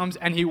Jesus comes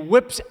and he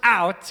whips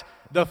out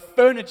the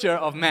furniture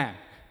of man.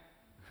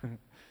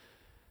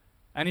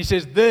 And he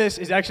says, this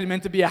is actually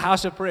meant to be a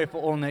house of prayer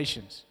for all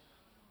nations.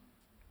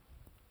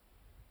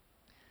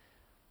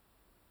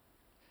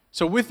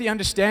 So with the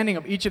understanding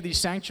of each of these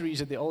sanctuaries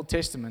of the Old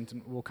Testament,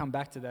 and we'll come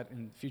back to that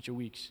in future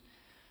weeks,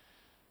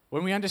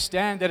 when we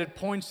understand that it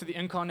points to the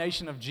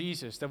incarnation of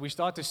Jesus, that we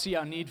start to see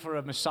our need for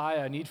a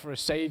Messiah, a need for a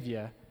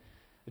Savior,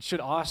 it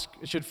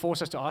should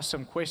force us to ask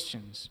some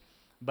questions.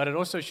 But it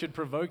also should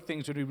provoke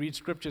things when we read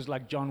scriptures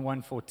like John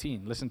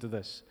 1:14. Listen to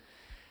this.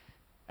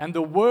 And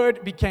the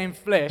Word became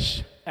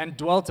flesh and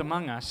dwelt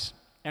among us,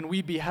 and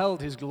we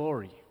beheld His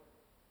glory.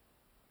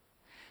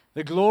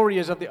 The glory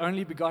is of the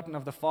only begotten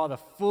of the Father,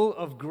 full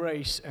of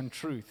grace and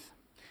truth.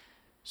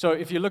 So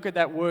if you look at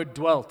that word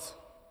dwelt,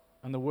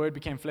 and the Word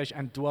became flesh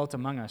and dwelt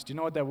among us, do you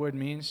know what that word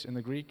means in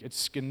the Greek?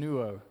 It's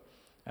skenuo,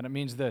 and it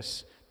means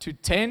this: to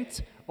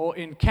tent or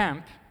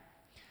encamp,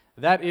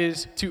 that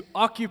is to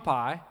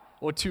occupy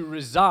or to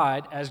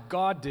reside as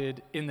God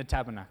did in the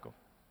tabernacle.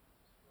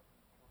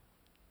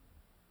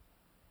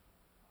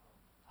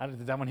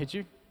 Did that one hit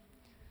you?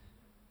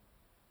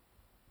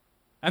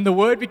 And the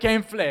Word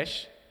became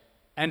flesh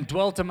and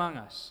dwelt among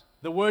us.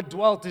 The word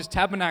dwelt is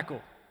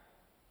tabernacle.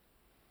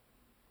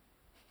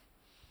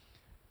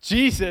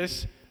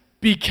 Jesus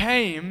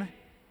became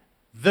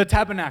the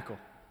tabernacle.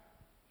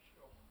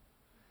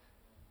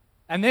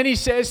 And then he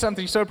says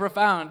something so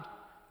profound.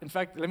 In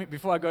fact,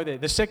 before I go there,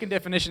 the second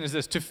definition is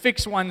this: to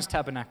fix one's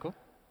tabernacle,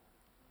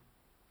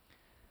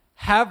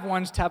 have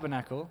one's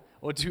tabernacle,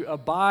 or to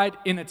abide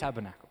in a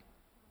tabernacle.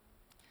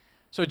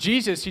 So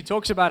Jesus, he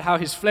talks about how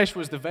his flesh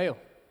was the veil.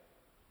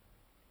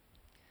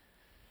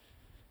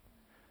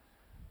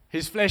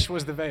 His flesh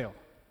was the veil,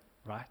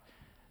 right?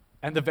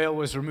 And the veil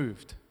was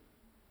removed.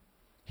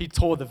 He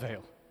tore the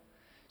veil.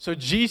 So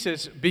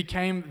Jesus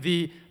became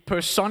the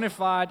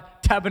personified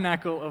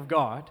tabernacle of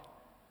God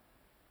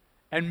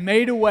and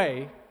made a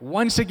way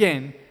once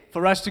again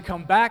for us to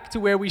come back to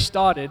where we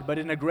started, but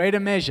in a greater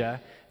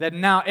measure, that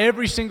now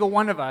every single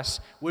one of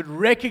us would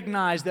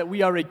recognize that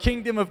we are a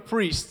kingdom of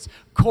priests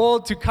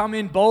called to come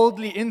in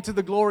boldly into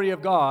the glory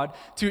of God,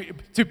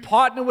 to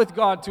partner with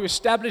God to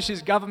establish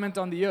His government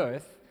on the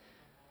earth.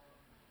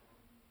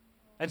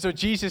 And so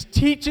Jesus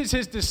teaches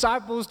His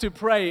disciples to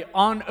pray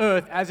on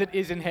earth as it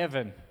is in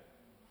heaven.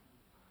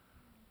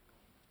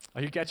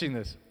 Are you catching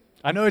this?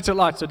 I know it's a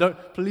lot, so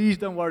please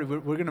don't worry. We're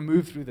going to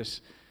move through this.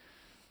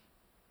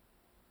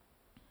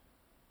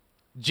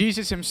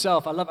 Jesus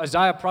Himself, I love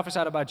Isaiah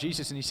prophesied about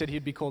Jesus, and he said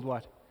He'd be called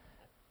what?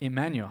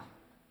 Emmanuel,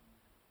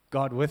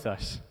 God with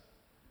us.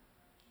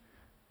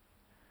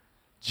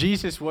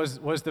 Jesus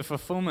was the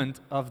fulfillment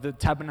of the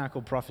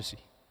tabernacle prophecy.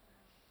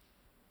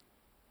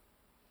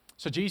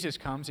 So Jesus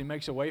comes, He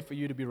makes a way for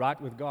you to be right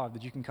with God,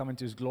 that you can come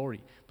into His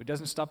glory. But it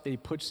doesn't stop there. He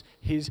puts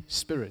His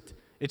Spirit.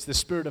 It's the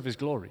Spirit of His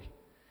glory.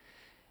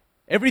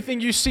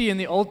 Everything you see in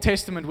the Old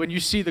Testament, when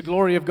you see the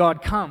glory of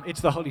God come, it's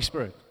the Holy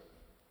Spirit.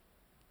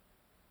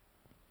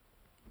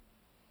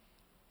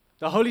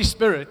 The Holy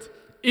Spirit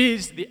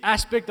is the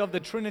aspect of the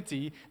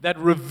Trinity that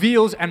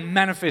reveals and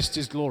manifests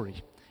His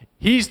glory.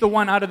 He's the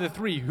one out of the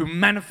three who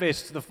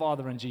manifests the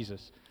Father and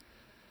Jesus.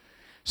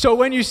 So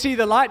when you see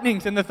the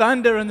lightnings and the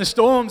thunder and the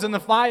storms and the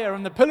fire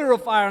and the pillar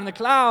of fire and the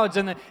clouds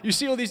and you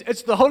see all these,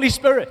 it's the Holy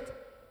Spirit.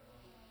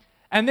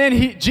 And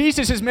then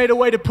Jesus has made a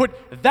way to put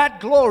that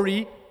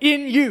glory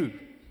in you.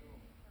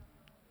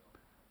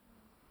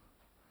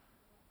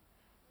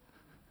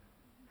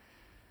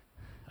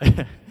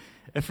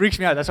 It freaks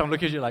me out. That's why I'm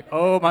looking at you like,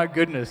 oh my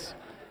goodness.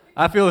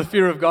 I feel the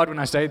fear of God when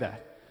I say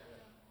that.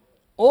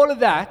 All of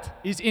that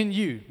is in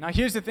you. Now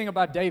here's the thing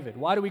about David.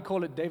 Why do we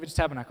call it David's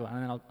tabernacle?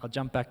 And then I'll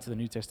jump back to the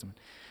New Testament.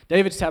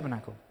 David's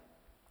tabernacle.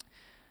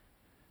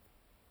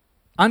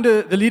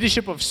 Under the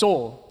leadership of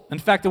Saul, in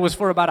fact it was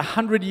for about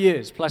 100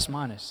 years, plus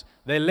minus,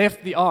 they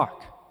left the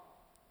ark.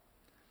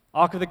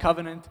 Ark of the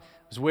Covenant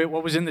was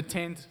what was in the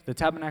tent, the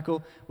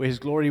tabernacle, where His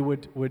glory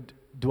would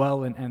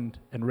dwell and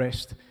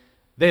rest.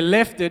 They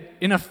left it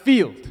in a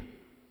field.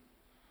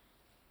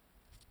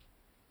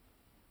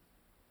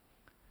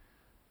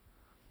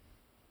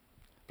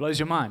 Blows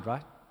your mind,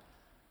 right?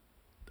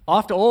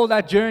 After all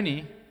that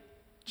journey,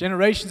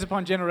 generations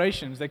upon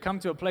generations, they come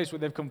to a place where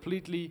they've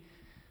completely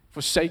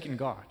forsaken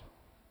God.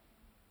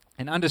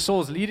 And under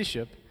Saul's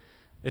leadership,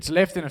 it's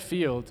left in a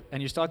field,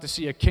 and you start to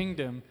see a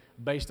kingdom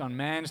based on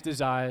man's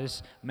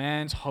desires,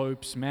 man's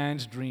hopes,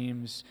 man's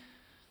dreams,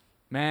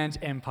 man's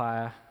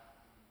empire,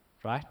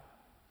 right?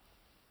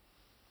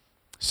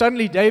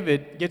 Suddenly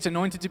David gets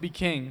anointed to be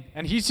king,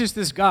 and he's just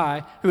this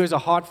guy who has a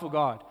heart for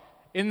God.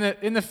 In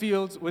the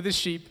fields with his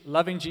sheep,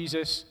 loving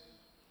Jesus,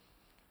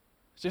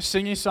 just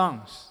singing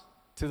songs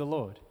to the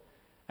Lord.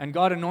 And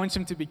God anoints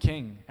him to be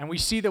king. And we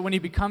see that when he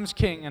becomes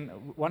king, and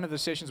one of the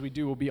sessions we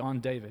do will be on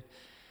David,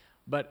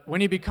 but when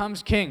he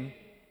becomes king,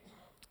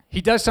 he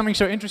does something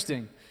so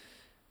interesting.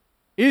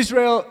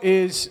 Israel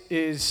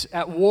is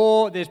at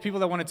war. There's people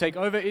that want to take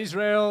over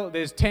Israel.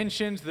 There's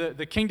tensions.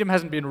 The kingdom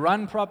hasn't been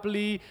run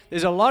properly.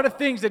 There's a lot of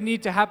things that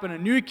need to happen. A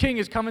new king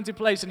has come into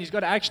place, and he's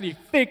got to actually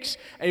fix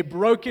a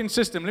broken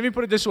system. Let me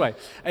put it this way.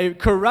 A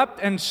corrupt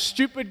and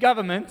stupid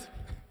government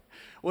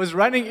was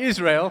running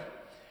Israel,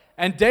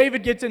 and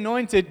David gets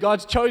anointed,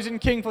 God's chosen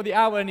king for the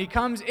hour, and he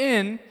comes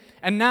in,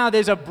 and now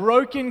there's a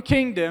broken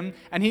kingdom,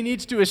 and he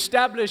needs to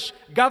establish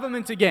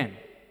government again.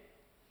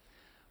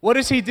 What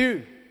does he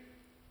do?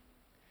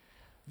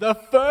 The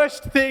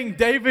first thing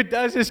David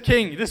does as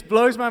king, this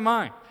blows my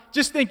mind.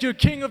 Just think, you're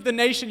king of the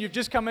nation. You've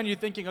just come in, you're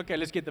thinking, okay,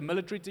 let's get the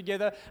military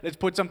together. Let's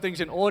put some things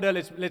in order.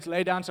 Let's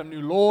lay down some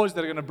new laws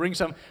that are going to bring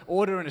some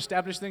order and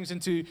establish things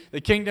into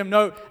the kingdom.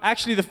 No,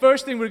 actually, the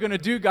first thing we're going to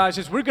do, guys,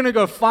 is we're going to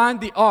go find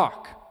the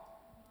ark.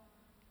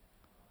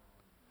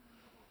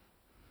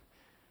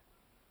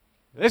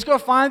 Let's go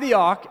find the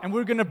ark, and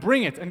we're going to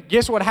bring it. And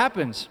guess what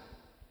happens?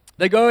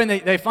 They go and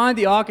they find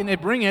the ark, and they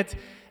bring it,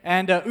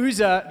 and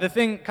Uzzah, the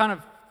thing kind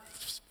of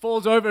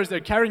falls over as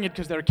they're carrying it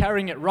because they're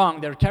carrying it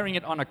wrong. They're carrying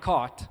it on a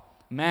cart.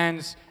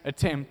 Man's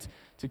attempt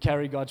to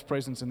carry God's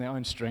presence in their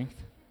own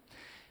strength.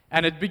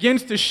 And it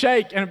begins to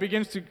shake, and it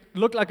begins to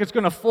look like it's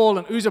going to fall,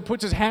 and Uzzah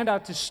puts his hand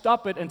out to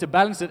stop it and to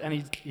balance it,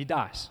 and he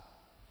dies.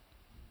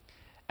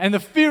 And the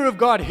fear of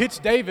God hits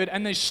David,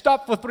 and they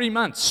stop for 3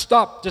 months.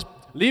 Stop. Just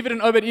leave it in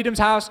Obed-Edom's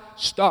house.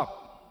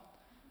 Stop.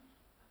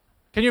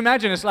 Can you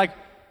imagine? It's like,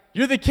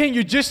 you're the king.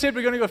 You just said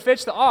we're going to go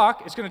fetch the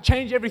ark. It's going to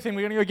change everything.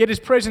 We're going to go get His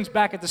presence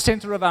back at the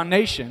center of our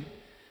nation.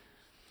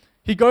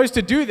 He goes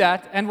to do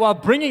that, and while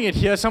bringing it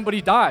here,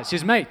 somebody dies,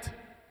 his mate.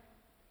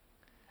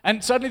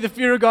 And suddenly the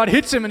fear of God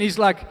hits him, and he's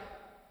like,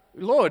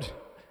 Lord,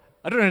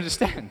 I don't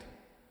understand.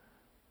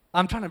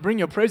 I'm trying to bring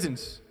your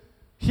presence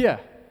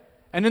here.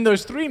 And in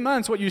those 3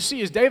 months, what you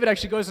see is David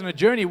actually goes on a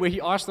journey where he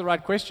asks the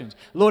right questions.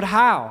 Lord,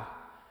 how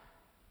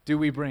do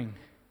we bring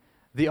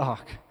the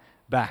ark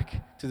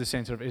back to the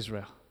center of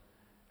Israel?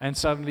 And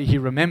suddenly he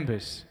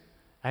remembers,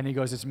 and he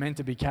goes, it's meant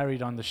to be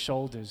carried on the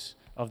shoulders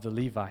of the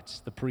Levites,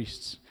 the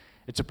priests.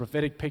 It's a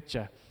prophetic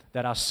picture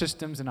that our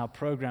systems and our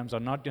programs are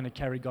not going to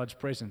carry God's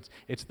presence.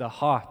 It's the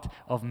heart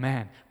of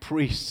man,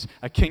 priests,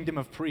 a kingdom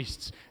of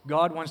priests.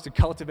 God wants to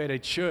cultivate a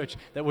church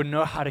that would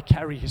know how to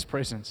carry His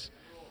presence.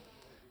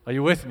 Are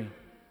you with me?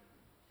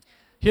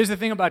 Here's the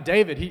thing about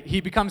David.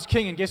 He becomes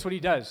king, and guess what he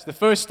does? The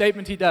first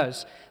statement he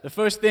does, the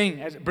first thing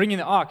as bringing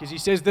the ark, is he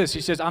says this. He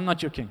says, I'm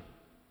not your king.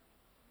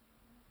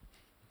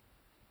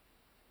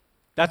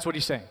 That's what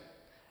he's saying.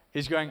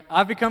 He's going,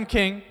 I've become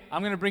king.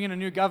 I'm going to bring in a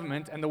new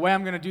government, and the way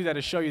I'm going to do that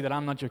is show you that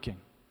I'm not your king.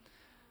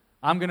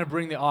 I'm going to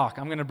bring the ark.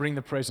 I'm going to bring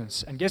the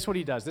presence. And guess what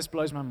he does? This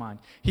blows my mind.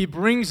 He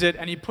brings it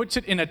and he puts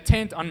it in a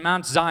tent on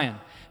Mount Zion.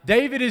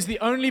 David is the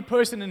only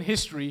person in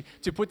history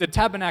to put the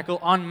tabernacle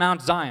on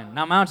Mount Zion.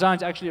 Now, Mount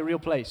Zion's actually a real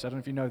place. I don't know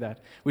if you know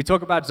that. We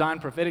talk about Zion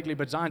prophetically,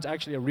 but Zion's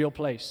actually a real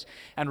place.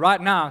 And right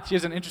now,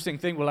 here's an interesting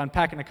thing we'll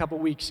unpack in a couple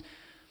weeks.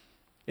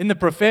 In the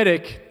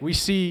prophetic, we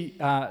see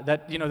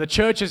that the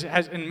church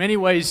has in many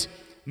ways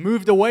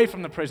moved away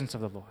from the presence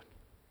of the Lord.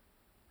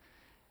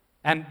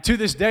 And to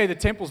this day, the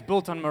temple's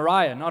built on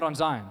Moriah, not on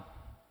Zion.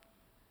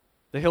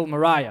 The hill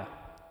Moriah.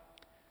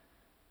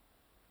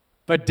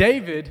 But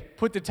David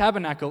put the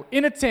tabernacle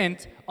in a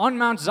tent on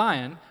Mount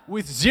Zion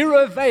with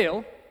zero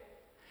veil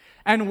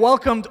and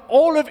welcomed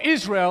all of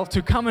Israel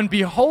to come and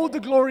behold the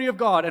glory of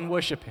God and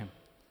worship Him.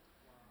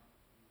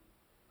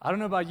 I don't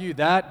know about you,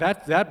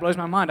 that blows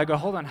my mind. I go,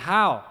 hold on,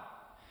 how?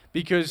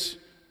 Because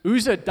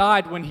Uzzah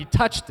died when he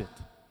touched it.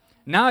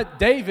 Now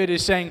David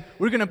is saying,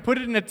 we're going to put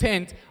it in a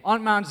tent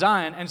on Mount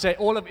Zion and say,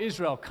 all of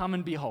Israel, come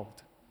and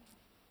behold.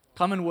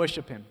 Come and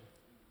worship Him.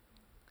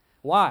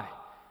 Why?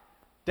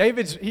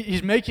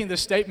 He's making the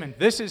statement,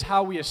 this is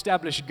how we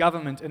establish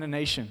government in a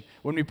nation,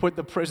 when we put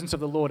the presence of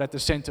the Lord at the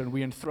center and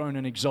we enthrone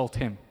and exalt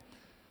Him.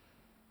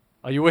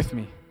 Are you with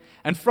me?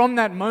 And from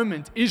that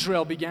moment,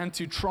 Israel began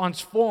to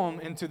transform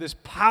into this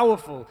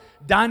powerful,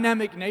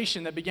 dynamic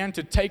nation that began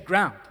to take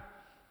ground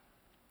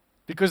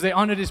because they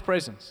honored His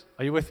presence.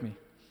 Are you with me?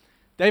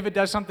 David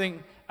does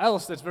something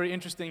else that's very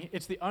interesting.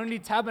 It's the only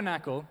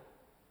tabernacle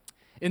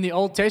in the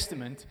Old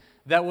Testament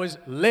that was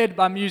led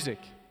by music.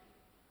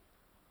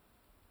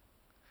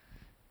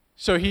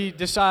 So he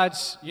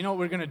decides, you know what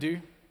we're going to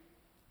do?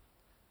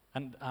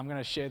 And I'm going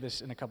to share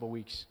this in a couple of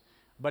weeks.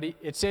 But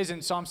it says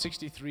in Psalm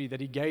 63 that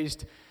he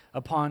gazed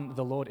upon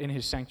the Lord in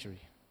His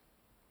sanctuary.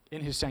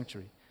 In His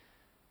sanctuary.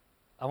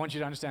 I want you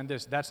to understand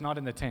this. That's not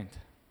in the tent.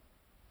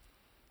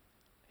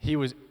 He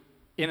was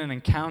in an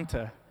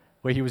encounter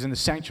where he was in the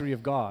sanctuary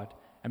of God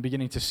and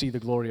beginning to see the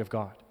glory of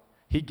God.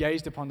 He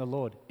gazed upon the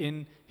Lord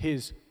in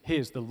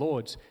the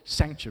Lord's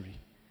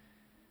sanctuary.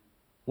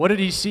 What did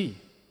he see?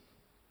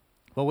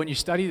 Well, when you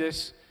study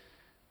this,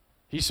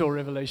 he saw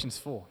Revelations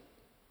 4.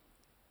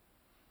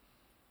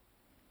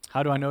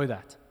 How do I know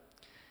that?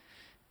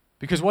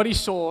 Because what he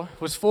saw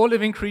was 4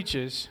 living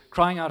creatures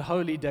crying out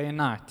holy day and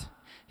night.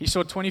 He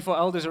saw 24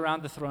 elders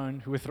around the throne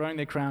who were throwing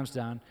their crowns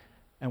down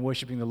and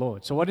worshiping the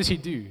Lord. So what does he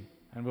do?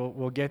 And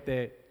we'll get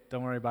there.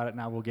 Don't worry about it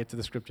now. We'll get to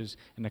the scriptures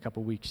in a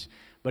couple of weeks.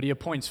 But he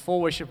appoints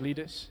 4 worship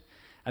leaders,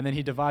 and then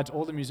he divides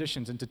all the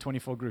musicians into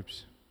 24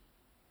 groups.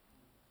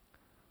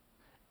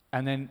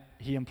 And then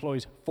he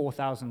employs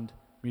 4,000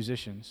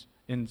 musicians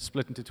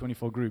split into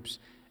 24 groups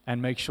and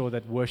makes sure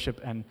that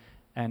worship and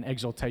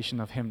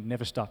exaltation of Him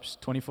never stops,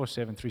 24/7,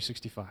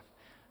 365,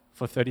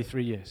 for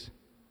 33 years.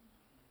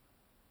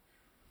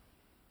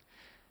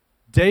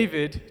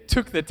 David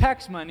took the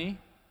tax money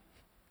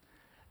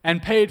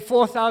and paid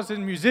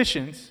 4,000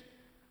 musicians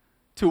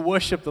to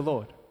worship the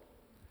Lord.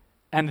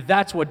 And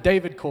that's what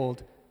David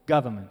called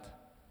government.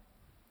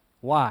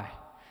 Why?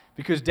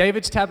 Because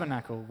David's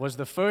tabernacle was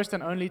the first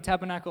and only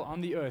tabernacle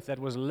on the earth that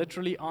was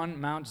literally on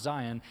Mount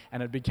Zion,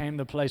 and it became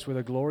the place where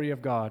the glory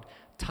of God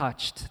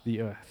touched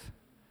the earth.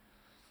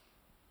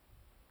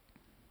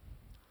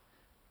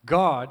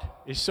 God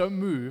is so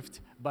moved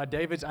by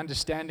David's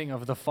understanding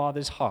of the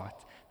Father's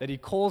heart that He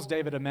calls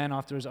David a man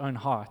after His own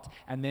heart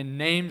and then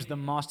names the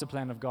master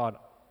plan of God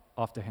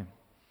after him.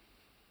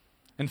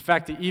 In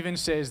fact, He even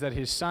says that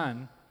His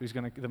son,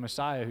 the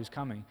Messiah who's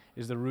coming,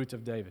 is the root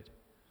of David.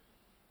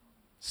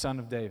 Son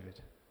of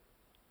David.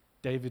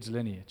 David's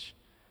lineage.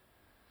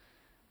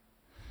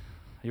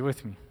 Are you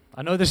with me?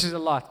 I know this is a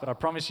lot, but I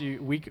promise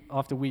you, week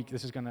after week,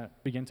 this is going to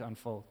begin to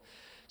unfold.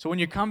 So when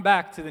you come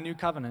back to the new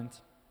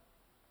covenant,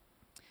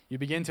 you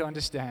begin to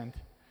understand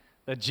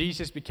that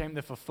Jesus became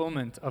the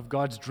fulfillment of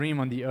God's dream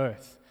on the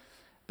earth.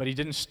 But He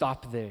didn't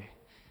stop there.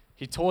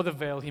 He tore the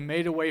veil. He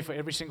made a way for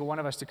every single one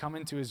of us to come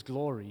into His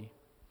glory.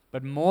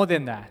 But more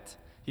than that,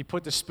 He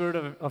put the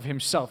Spirit of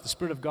Himself, the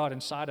Spirit of God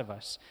inside of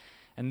us.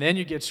 And then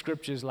you get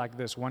scriptures like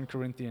this, 1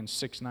 Corinthians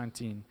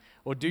 6:19.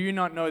 Or do you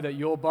not know that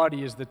your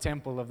body is the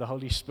temple of the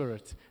Holy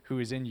Spirit who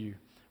is in you,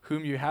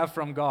 whom you have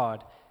from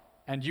God,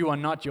 and you are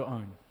not your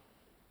own?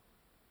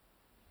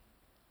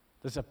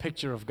 This is a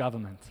picture of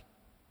government.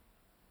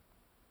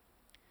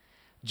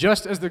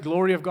 Just as the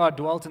glory of God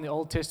dwelt in the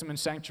Old Testament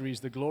sanctuaries,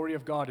 the glory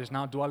of God is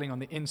now dwelling on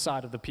the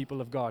inside of the people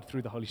of God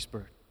through the Holy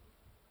Spirit.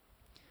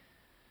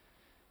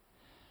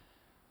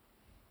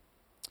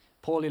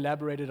 Paul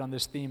elaborated on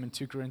this theme in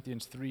 2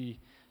 Corinthians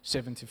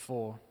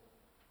 3:7-4.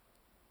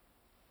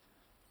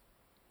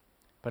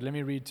 But let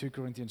me read 2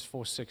 Corinthians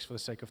 4:6 for the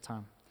sake of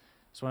time.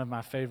 It's one of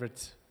my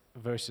favorite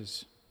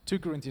verses. 2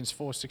 Corinthians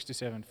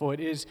 4:6-7. For it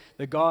is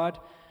the God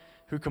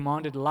who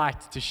commanded light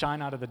to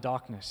shine out of the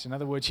darkness. In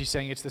other words, he's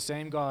saying it's the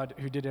same God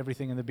who did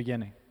everything in the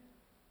beginning.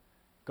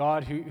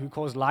 God who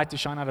caused light to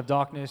shine out of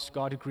darkness,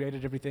 God who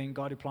created everything,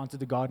 God who planted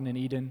the garden in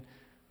Eden,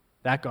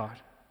 that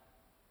God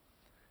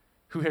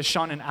who has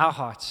shone in our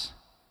hearts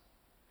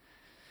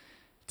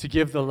to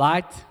give the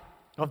light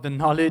of the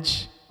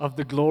knowledge of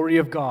the glory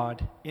of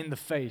God in the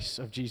face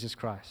of Jesus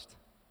Christ.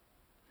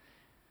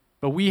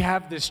 But we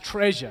have this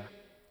treasure,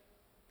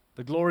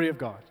 the glory of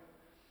God,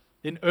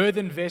 in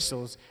earthen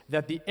vessels,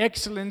 that the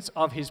excellence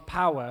of his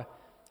power,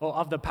 or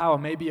of the power,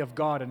 may be of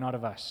God and not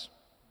of us.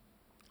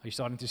 Are you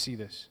starting to see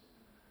this?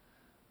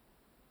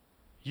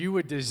 You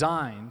were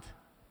designed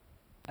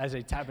as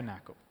a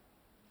tabernacle.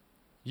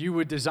 You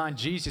were designed,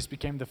 Jesus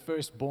became the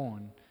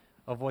firstborn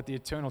of what the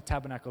eternal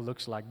tabernacle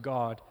looks like,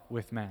 God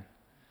with man.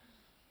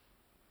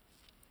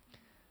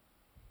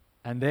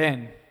 And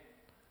then,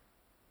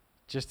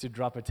 just to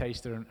drop a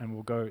taster, and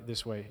we'll go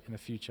this way in the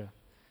future.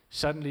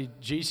 Suddenly,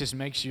 Jesus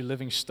makes you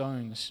living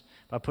stones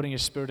by putting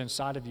his Spirit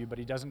inside of you, but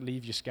he doesn't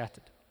leave you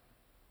scattered.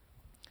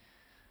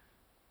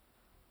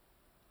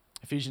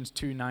 Ephesians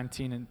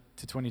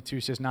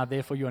 2:19-22 says, Now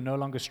therefore you are no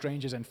longer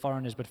strangers and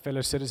foreigners, but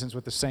fellow citizens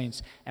with the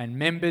saints and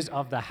members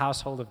of the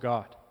household of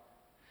God,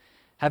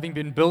 having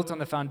been built on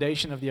the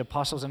foundation of the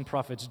apostles and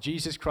prophets,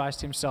 Jesus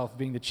Christ himself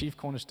being the chief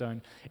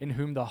cornerstone, in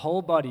whom the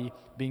whole body,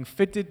 being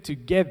fitted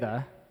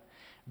together,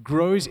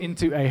 grows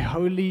into a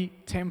holy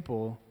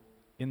temple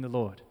in the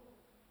Lord,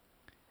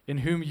 in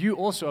whom you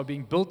also are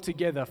being built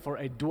together for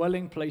a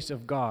dwelling place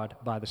of God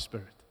by the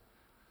Spirit.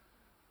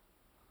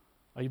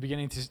 Are you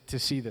beginning to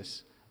see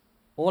this?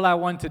 All I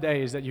want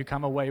today is that you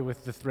come away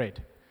with the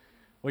thread.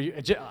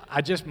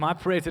 My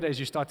prayer today is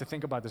you start to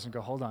think about this and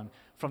go, hold on.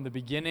 From the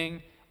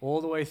beginning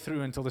all the way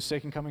through until the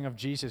second coming of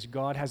Jesus,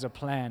 God has a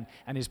plan,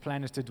 and his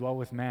plan is to dwell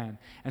with man.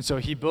 And so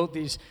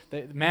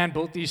man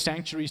built these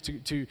sanctuaries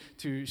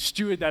to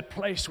steward that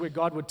place where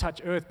God would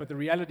touch earth, but the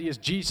reality is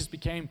Jesus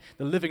became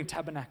the living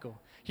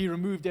tabernacle. He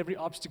removed every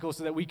obstacle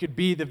so that we could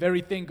be the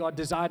very thing God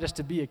desired us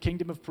to be, a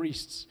kingdom of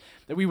priests,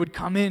 that we would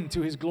come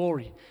into his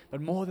glory.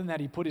 But more than that,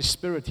 he put his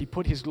Spirit, he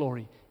put his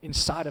glory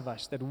inside of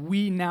us, that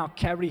we now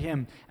carry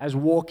him as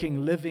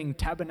walking, living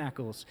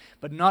tabernacles.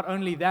 But not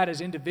only that,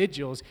 as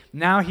individuals,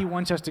 now he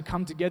wants us to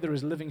come together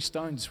as living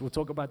stones. We'll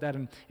talk about that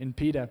in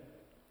Peter.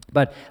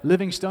 But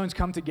living stones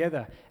come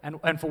together,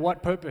 and for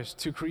what purpose?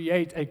 To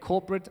create a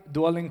corporate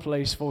dwelling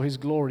place for his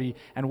glory.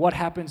 And what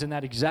happens in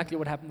that? Exactly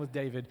what happened with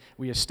David.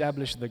 We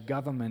establish the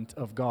government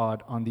of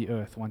God on the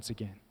earth once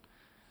again.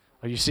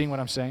 Are you seeing what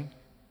I'm saying?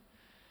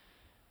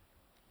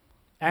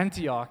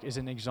 Antioch is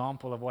an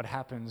example of what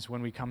happens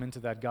when we come into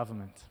that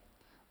government.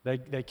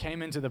 They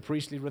came into the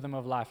priestly rhythm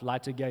of life,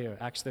 liturgeo,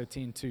 Acts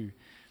 13:2.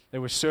 They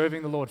were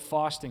serving the Lord,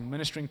 fasting,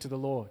 ministering to the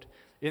Lord.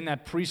 In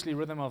that priestly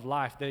rhythm of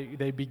life,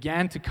 they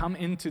began to come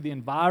into the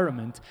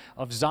environment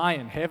of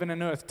Zion, heaven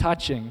and earth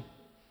touching.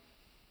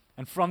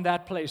 And from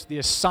that place, the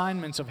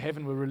assignments of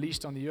heaven were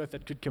released on the earth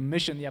that could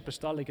commission the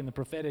apostolic and the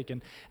prophetic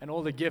and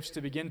all the gifts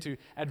to begin to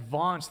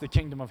advance the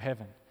kingdom of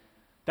heaven.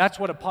 That's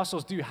what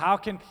apostles do. How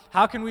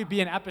can we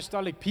be an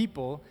apostolic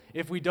people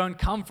if we don't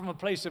come from a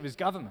place of his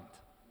government?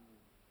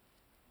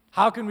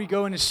 How can we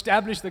go and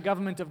establish the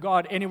government of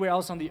God anywhere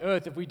else on the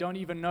earth if we don't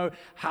even know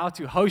how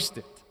to host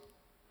it?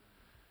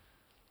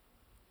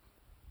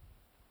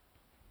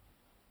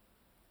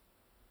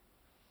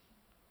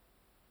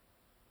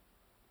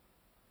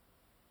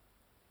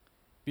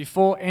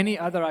 Before any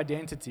other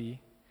identity,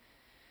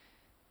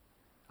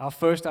 our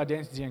first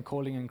identity and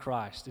calling in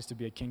Christ is to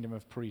be a kingdom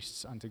of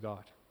priests unto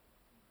God.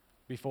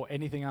 Before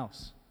anything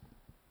else.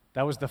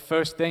 That was the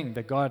first thing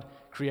that God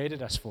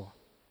created us for,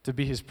 to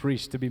be his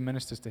priests, to be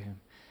ministers to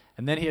him.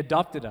 And then he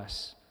adopted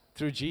us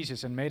through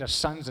Jesus and made us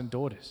sons and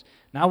daughters.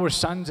 Now we're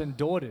sons and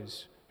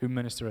daughters who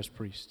minister as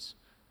priests.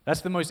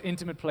 That's the most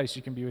intimate place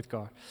you can be with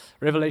God.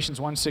 Revelations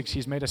 1:6,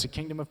 he's made us a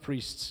kingdom of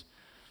priests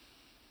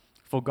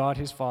for God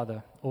his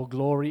Father, all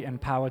glory and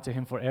power to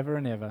him forever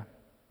and ever.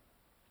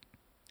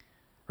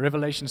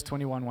 Revelations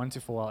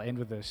 21:1-4, I'll end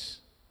with this.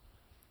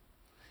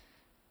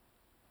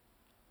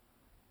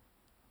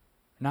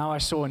 Now I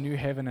saw a new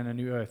heaven and a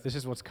new earth. This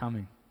is what's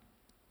coming.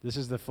 This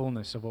is the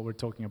fullness of what we're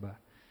talking about.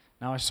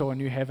 Now I saw a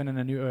new heaven and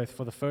a new earth,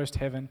 for the first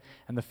heaven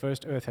and the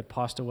first earth had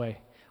passed away.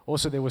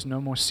 Also there was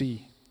no more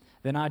sea.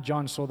 Then I,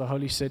 John, saw the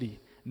holy city,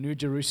 New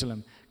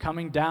Jerusalem,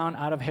 coming down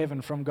out of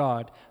heaven from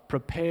God,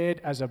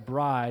 prepared as a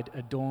bride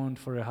adorned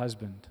for her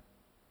husband.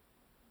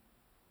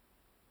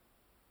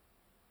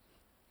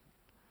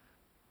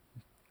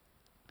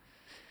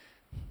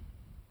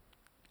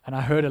 And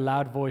I heard a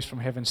loud voice from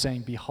heaven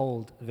saying,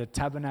 Behold, the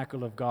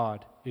tabernacle of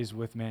God is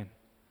with men.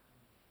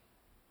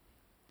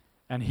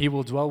 And he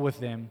will dwell with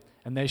them,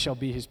 and they shall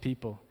be his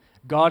people.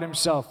 God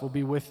himself will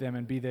be with them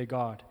and be their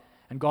God.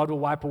 And God will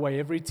wipe away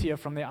every tear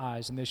from their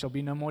eyes, and there shall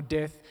be no more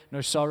death, no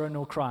sorrow,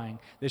 nor crying.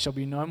 There shall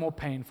be no more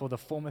pain, for the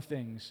former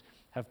things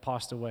have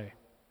passed away.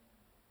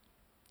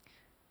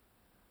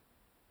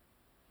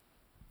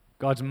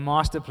 God's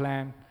master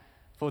plan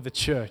for the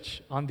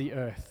church on the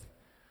earth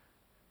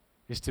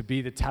is to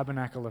be the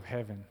tabernacle of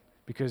heaven,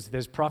 because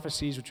there's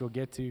prophecies which we'll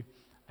get to.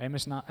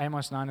 Amos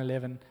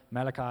 9:11,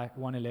 Malachi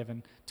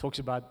 1:11 talks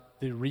about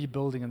the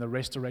rebuilding and the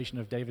restoration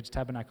of David's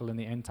tabernacle in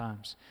the end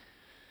times.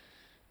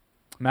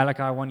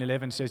 Malachi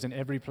 1:11 says, in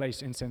every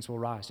place incense will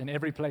rise. In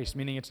every place,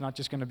 meaning it's not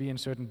just going to be in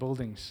certain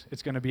buildings.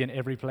 It's going to be in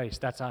every place.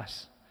 That's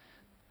us.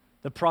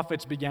 The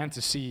prophets began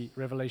to see,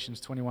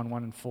 Revelations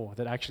 21:1 and 4,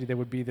 that actually there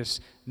would be this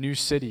new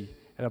city.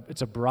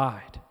 It's a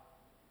bride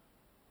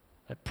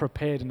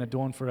prepared and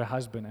adorned for her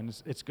husband,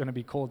 and it's going to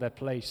be called that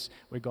place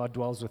where God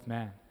dwells with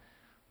man.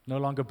 No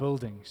longer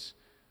buildings,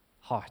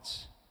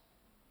 hearts.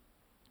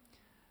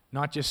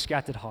 Not just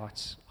scattered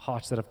hearts,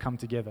 hearts that have come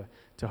together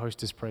to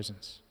host His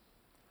presence.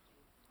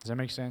 Does that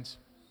make sense?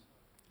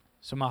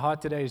 So my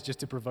heart today is just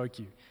to provoke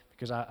you,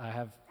 because I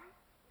have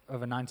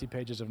over 90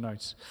 pages of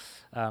notes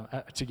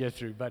to get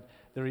through. But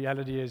the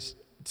reality is,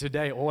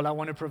 today, all I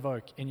want to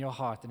provoke in your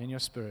heart and in your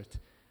spirit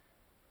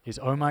is,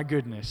 oh my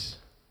goodness,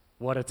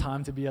 what a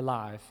time to be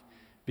alive,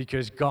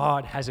 because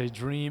God has a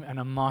dream and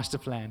a master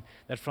plan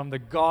that from the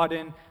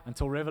garden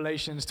until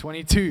Revelations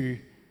 22,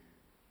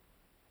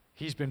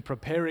 He's been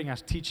preparing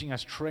us, teaching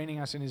us, training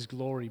us in His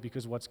glory,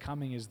 because what's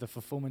coming is the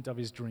fulfillment of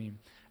His dream.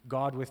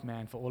 God with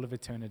man for all of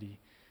eternity.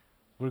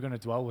 We're going to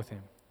dwell with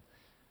Him.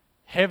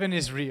 Heaven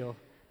is real.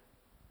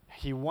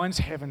 He wants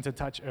heaven to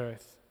touch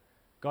earth.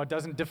 God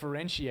doesn't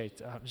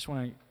differentiate. I just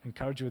want to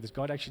encourage you with this.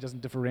 God actually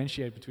doesn't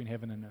differentiate between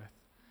heaven and earth.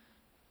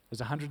 There's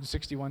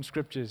 161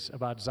 scriptures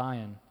about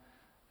Zion,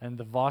 and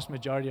the vast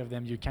majority of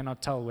them you cannot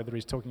tell whether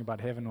He's talking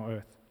about heaven or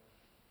earth.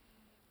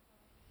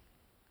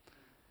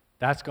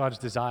 That's God's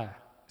desire.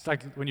 It's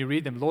like when you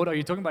read them, Lord, are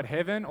you talking about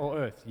heaven or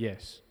earth?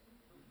 Yes.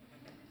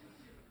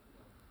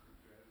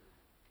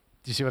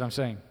 Do you see what I'm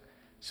saying?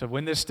 So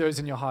when this stirs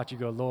in your heart, you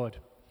go, Lord,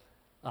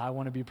 I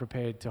want to be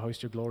prepared to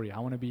host your glory. I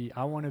want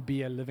to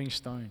be a living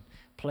stone,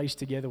 placed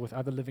together with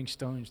other living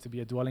stones to be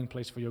a dwelling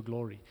place for your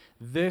glory.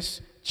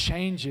 This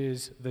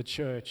changes the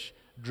church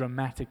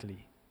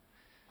dramatically,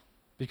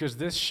 because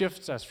this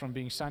shifts us from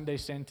being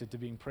Sunday-centered to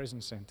being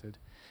present-centered.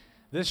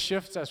 This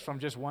shifts us from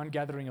just one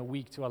gathering a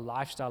week to a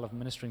lifestyle of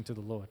ministering to the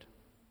Lord.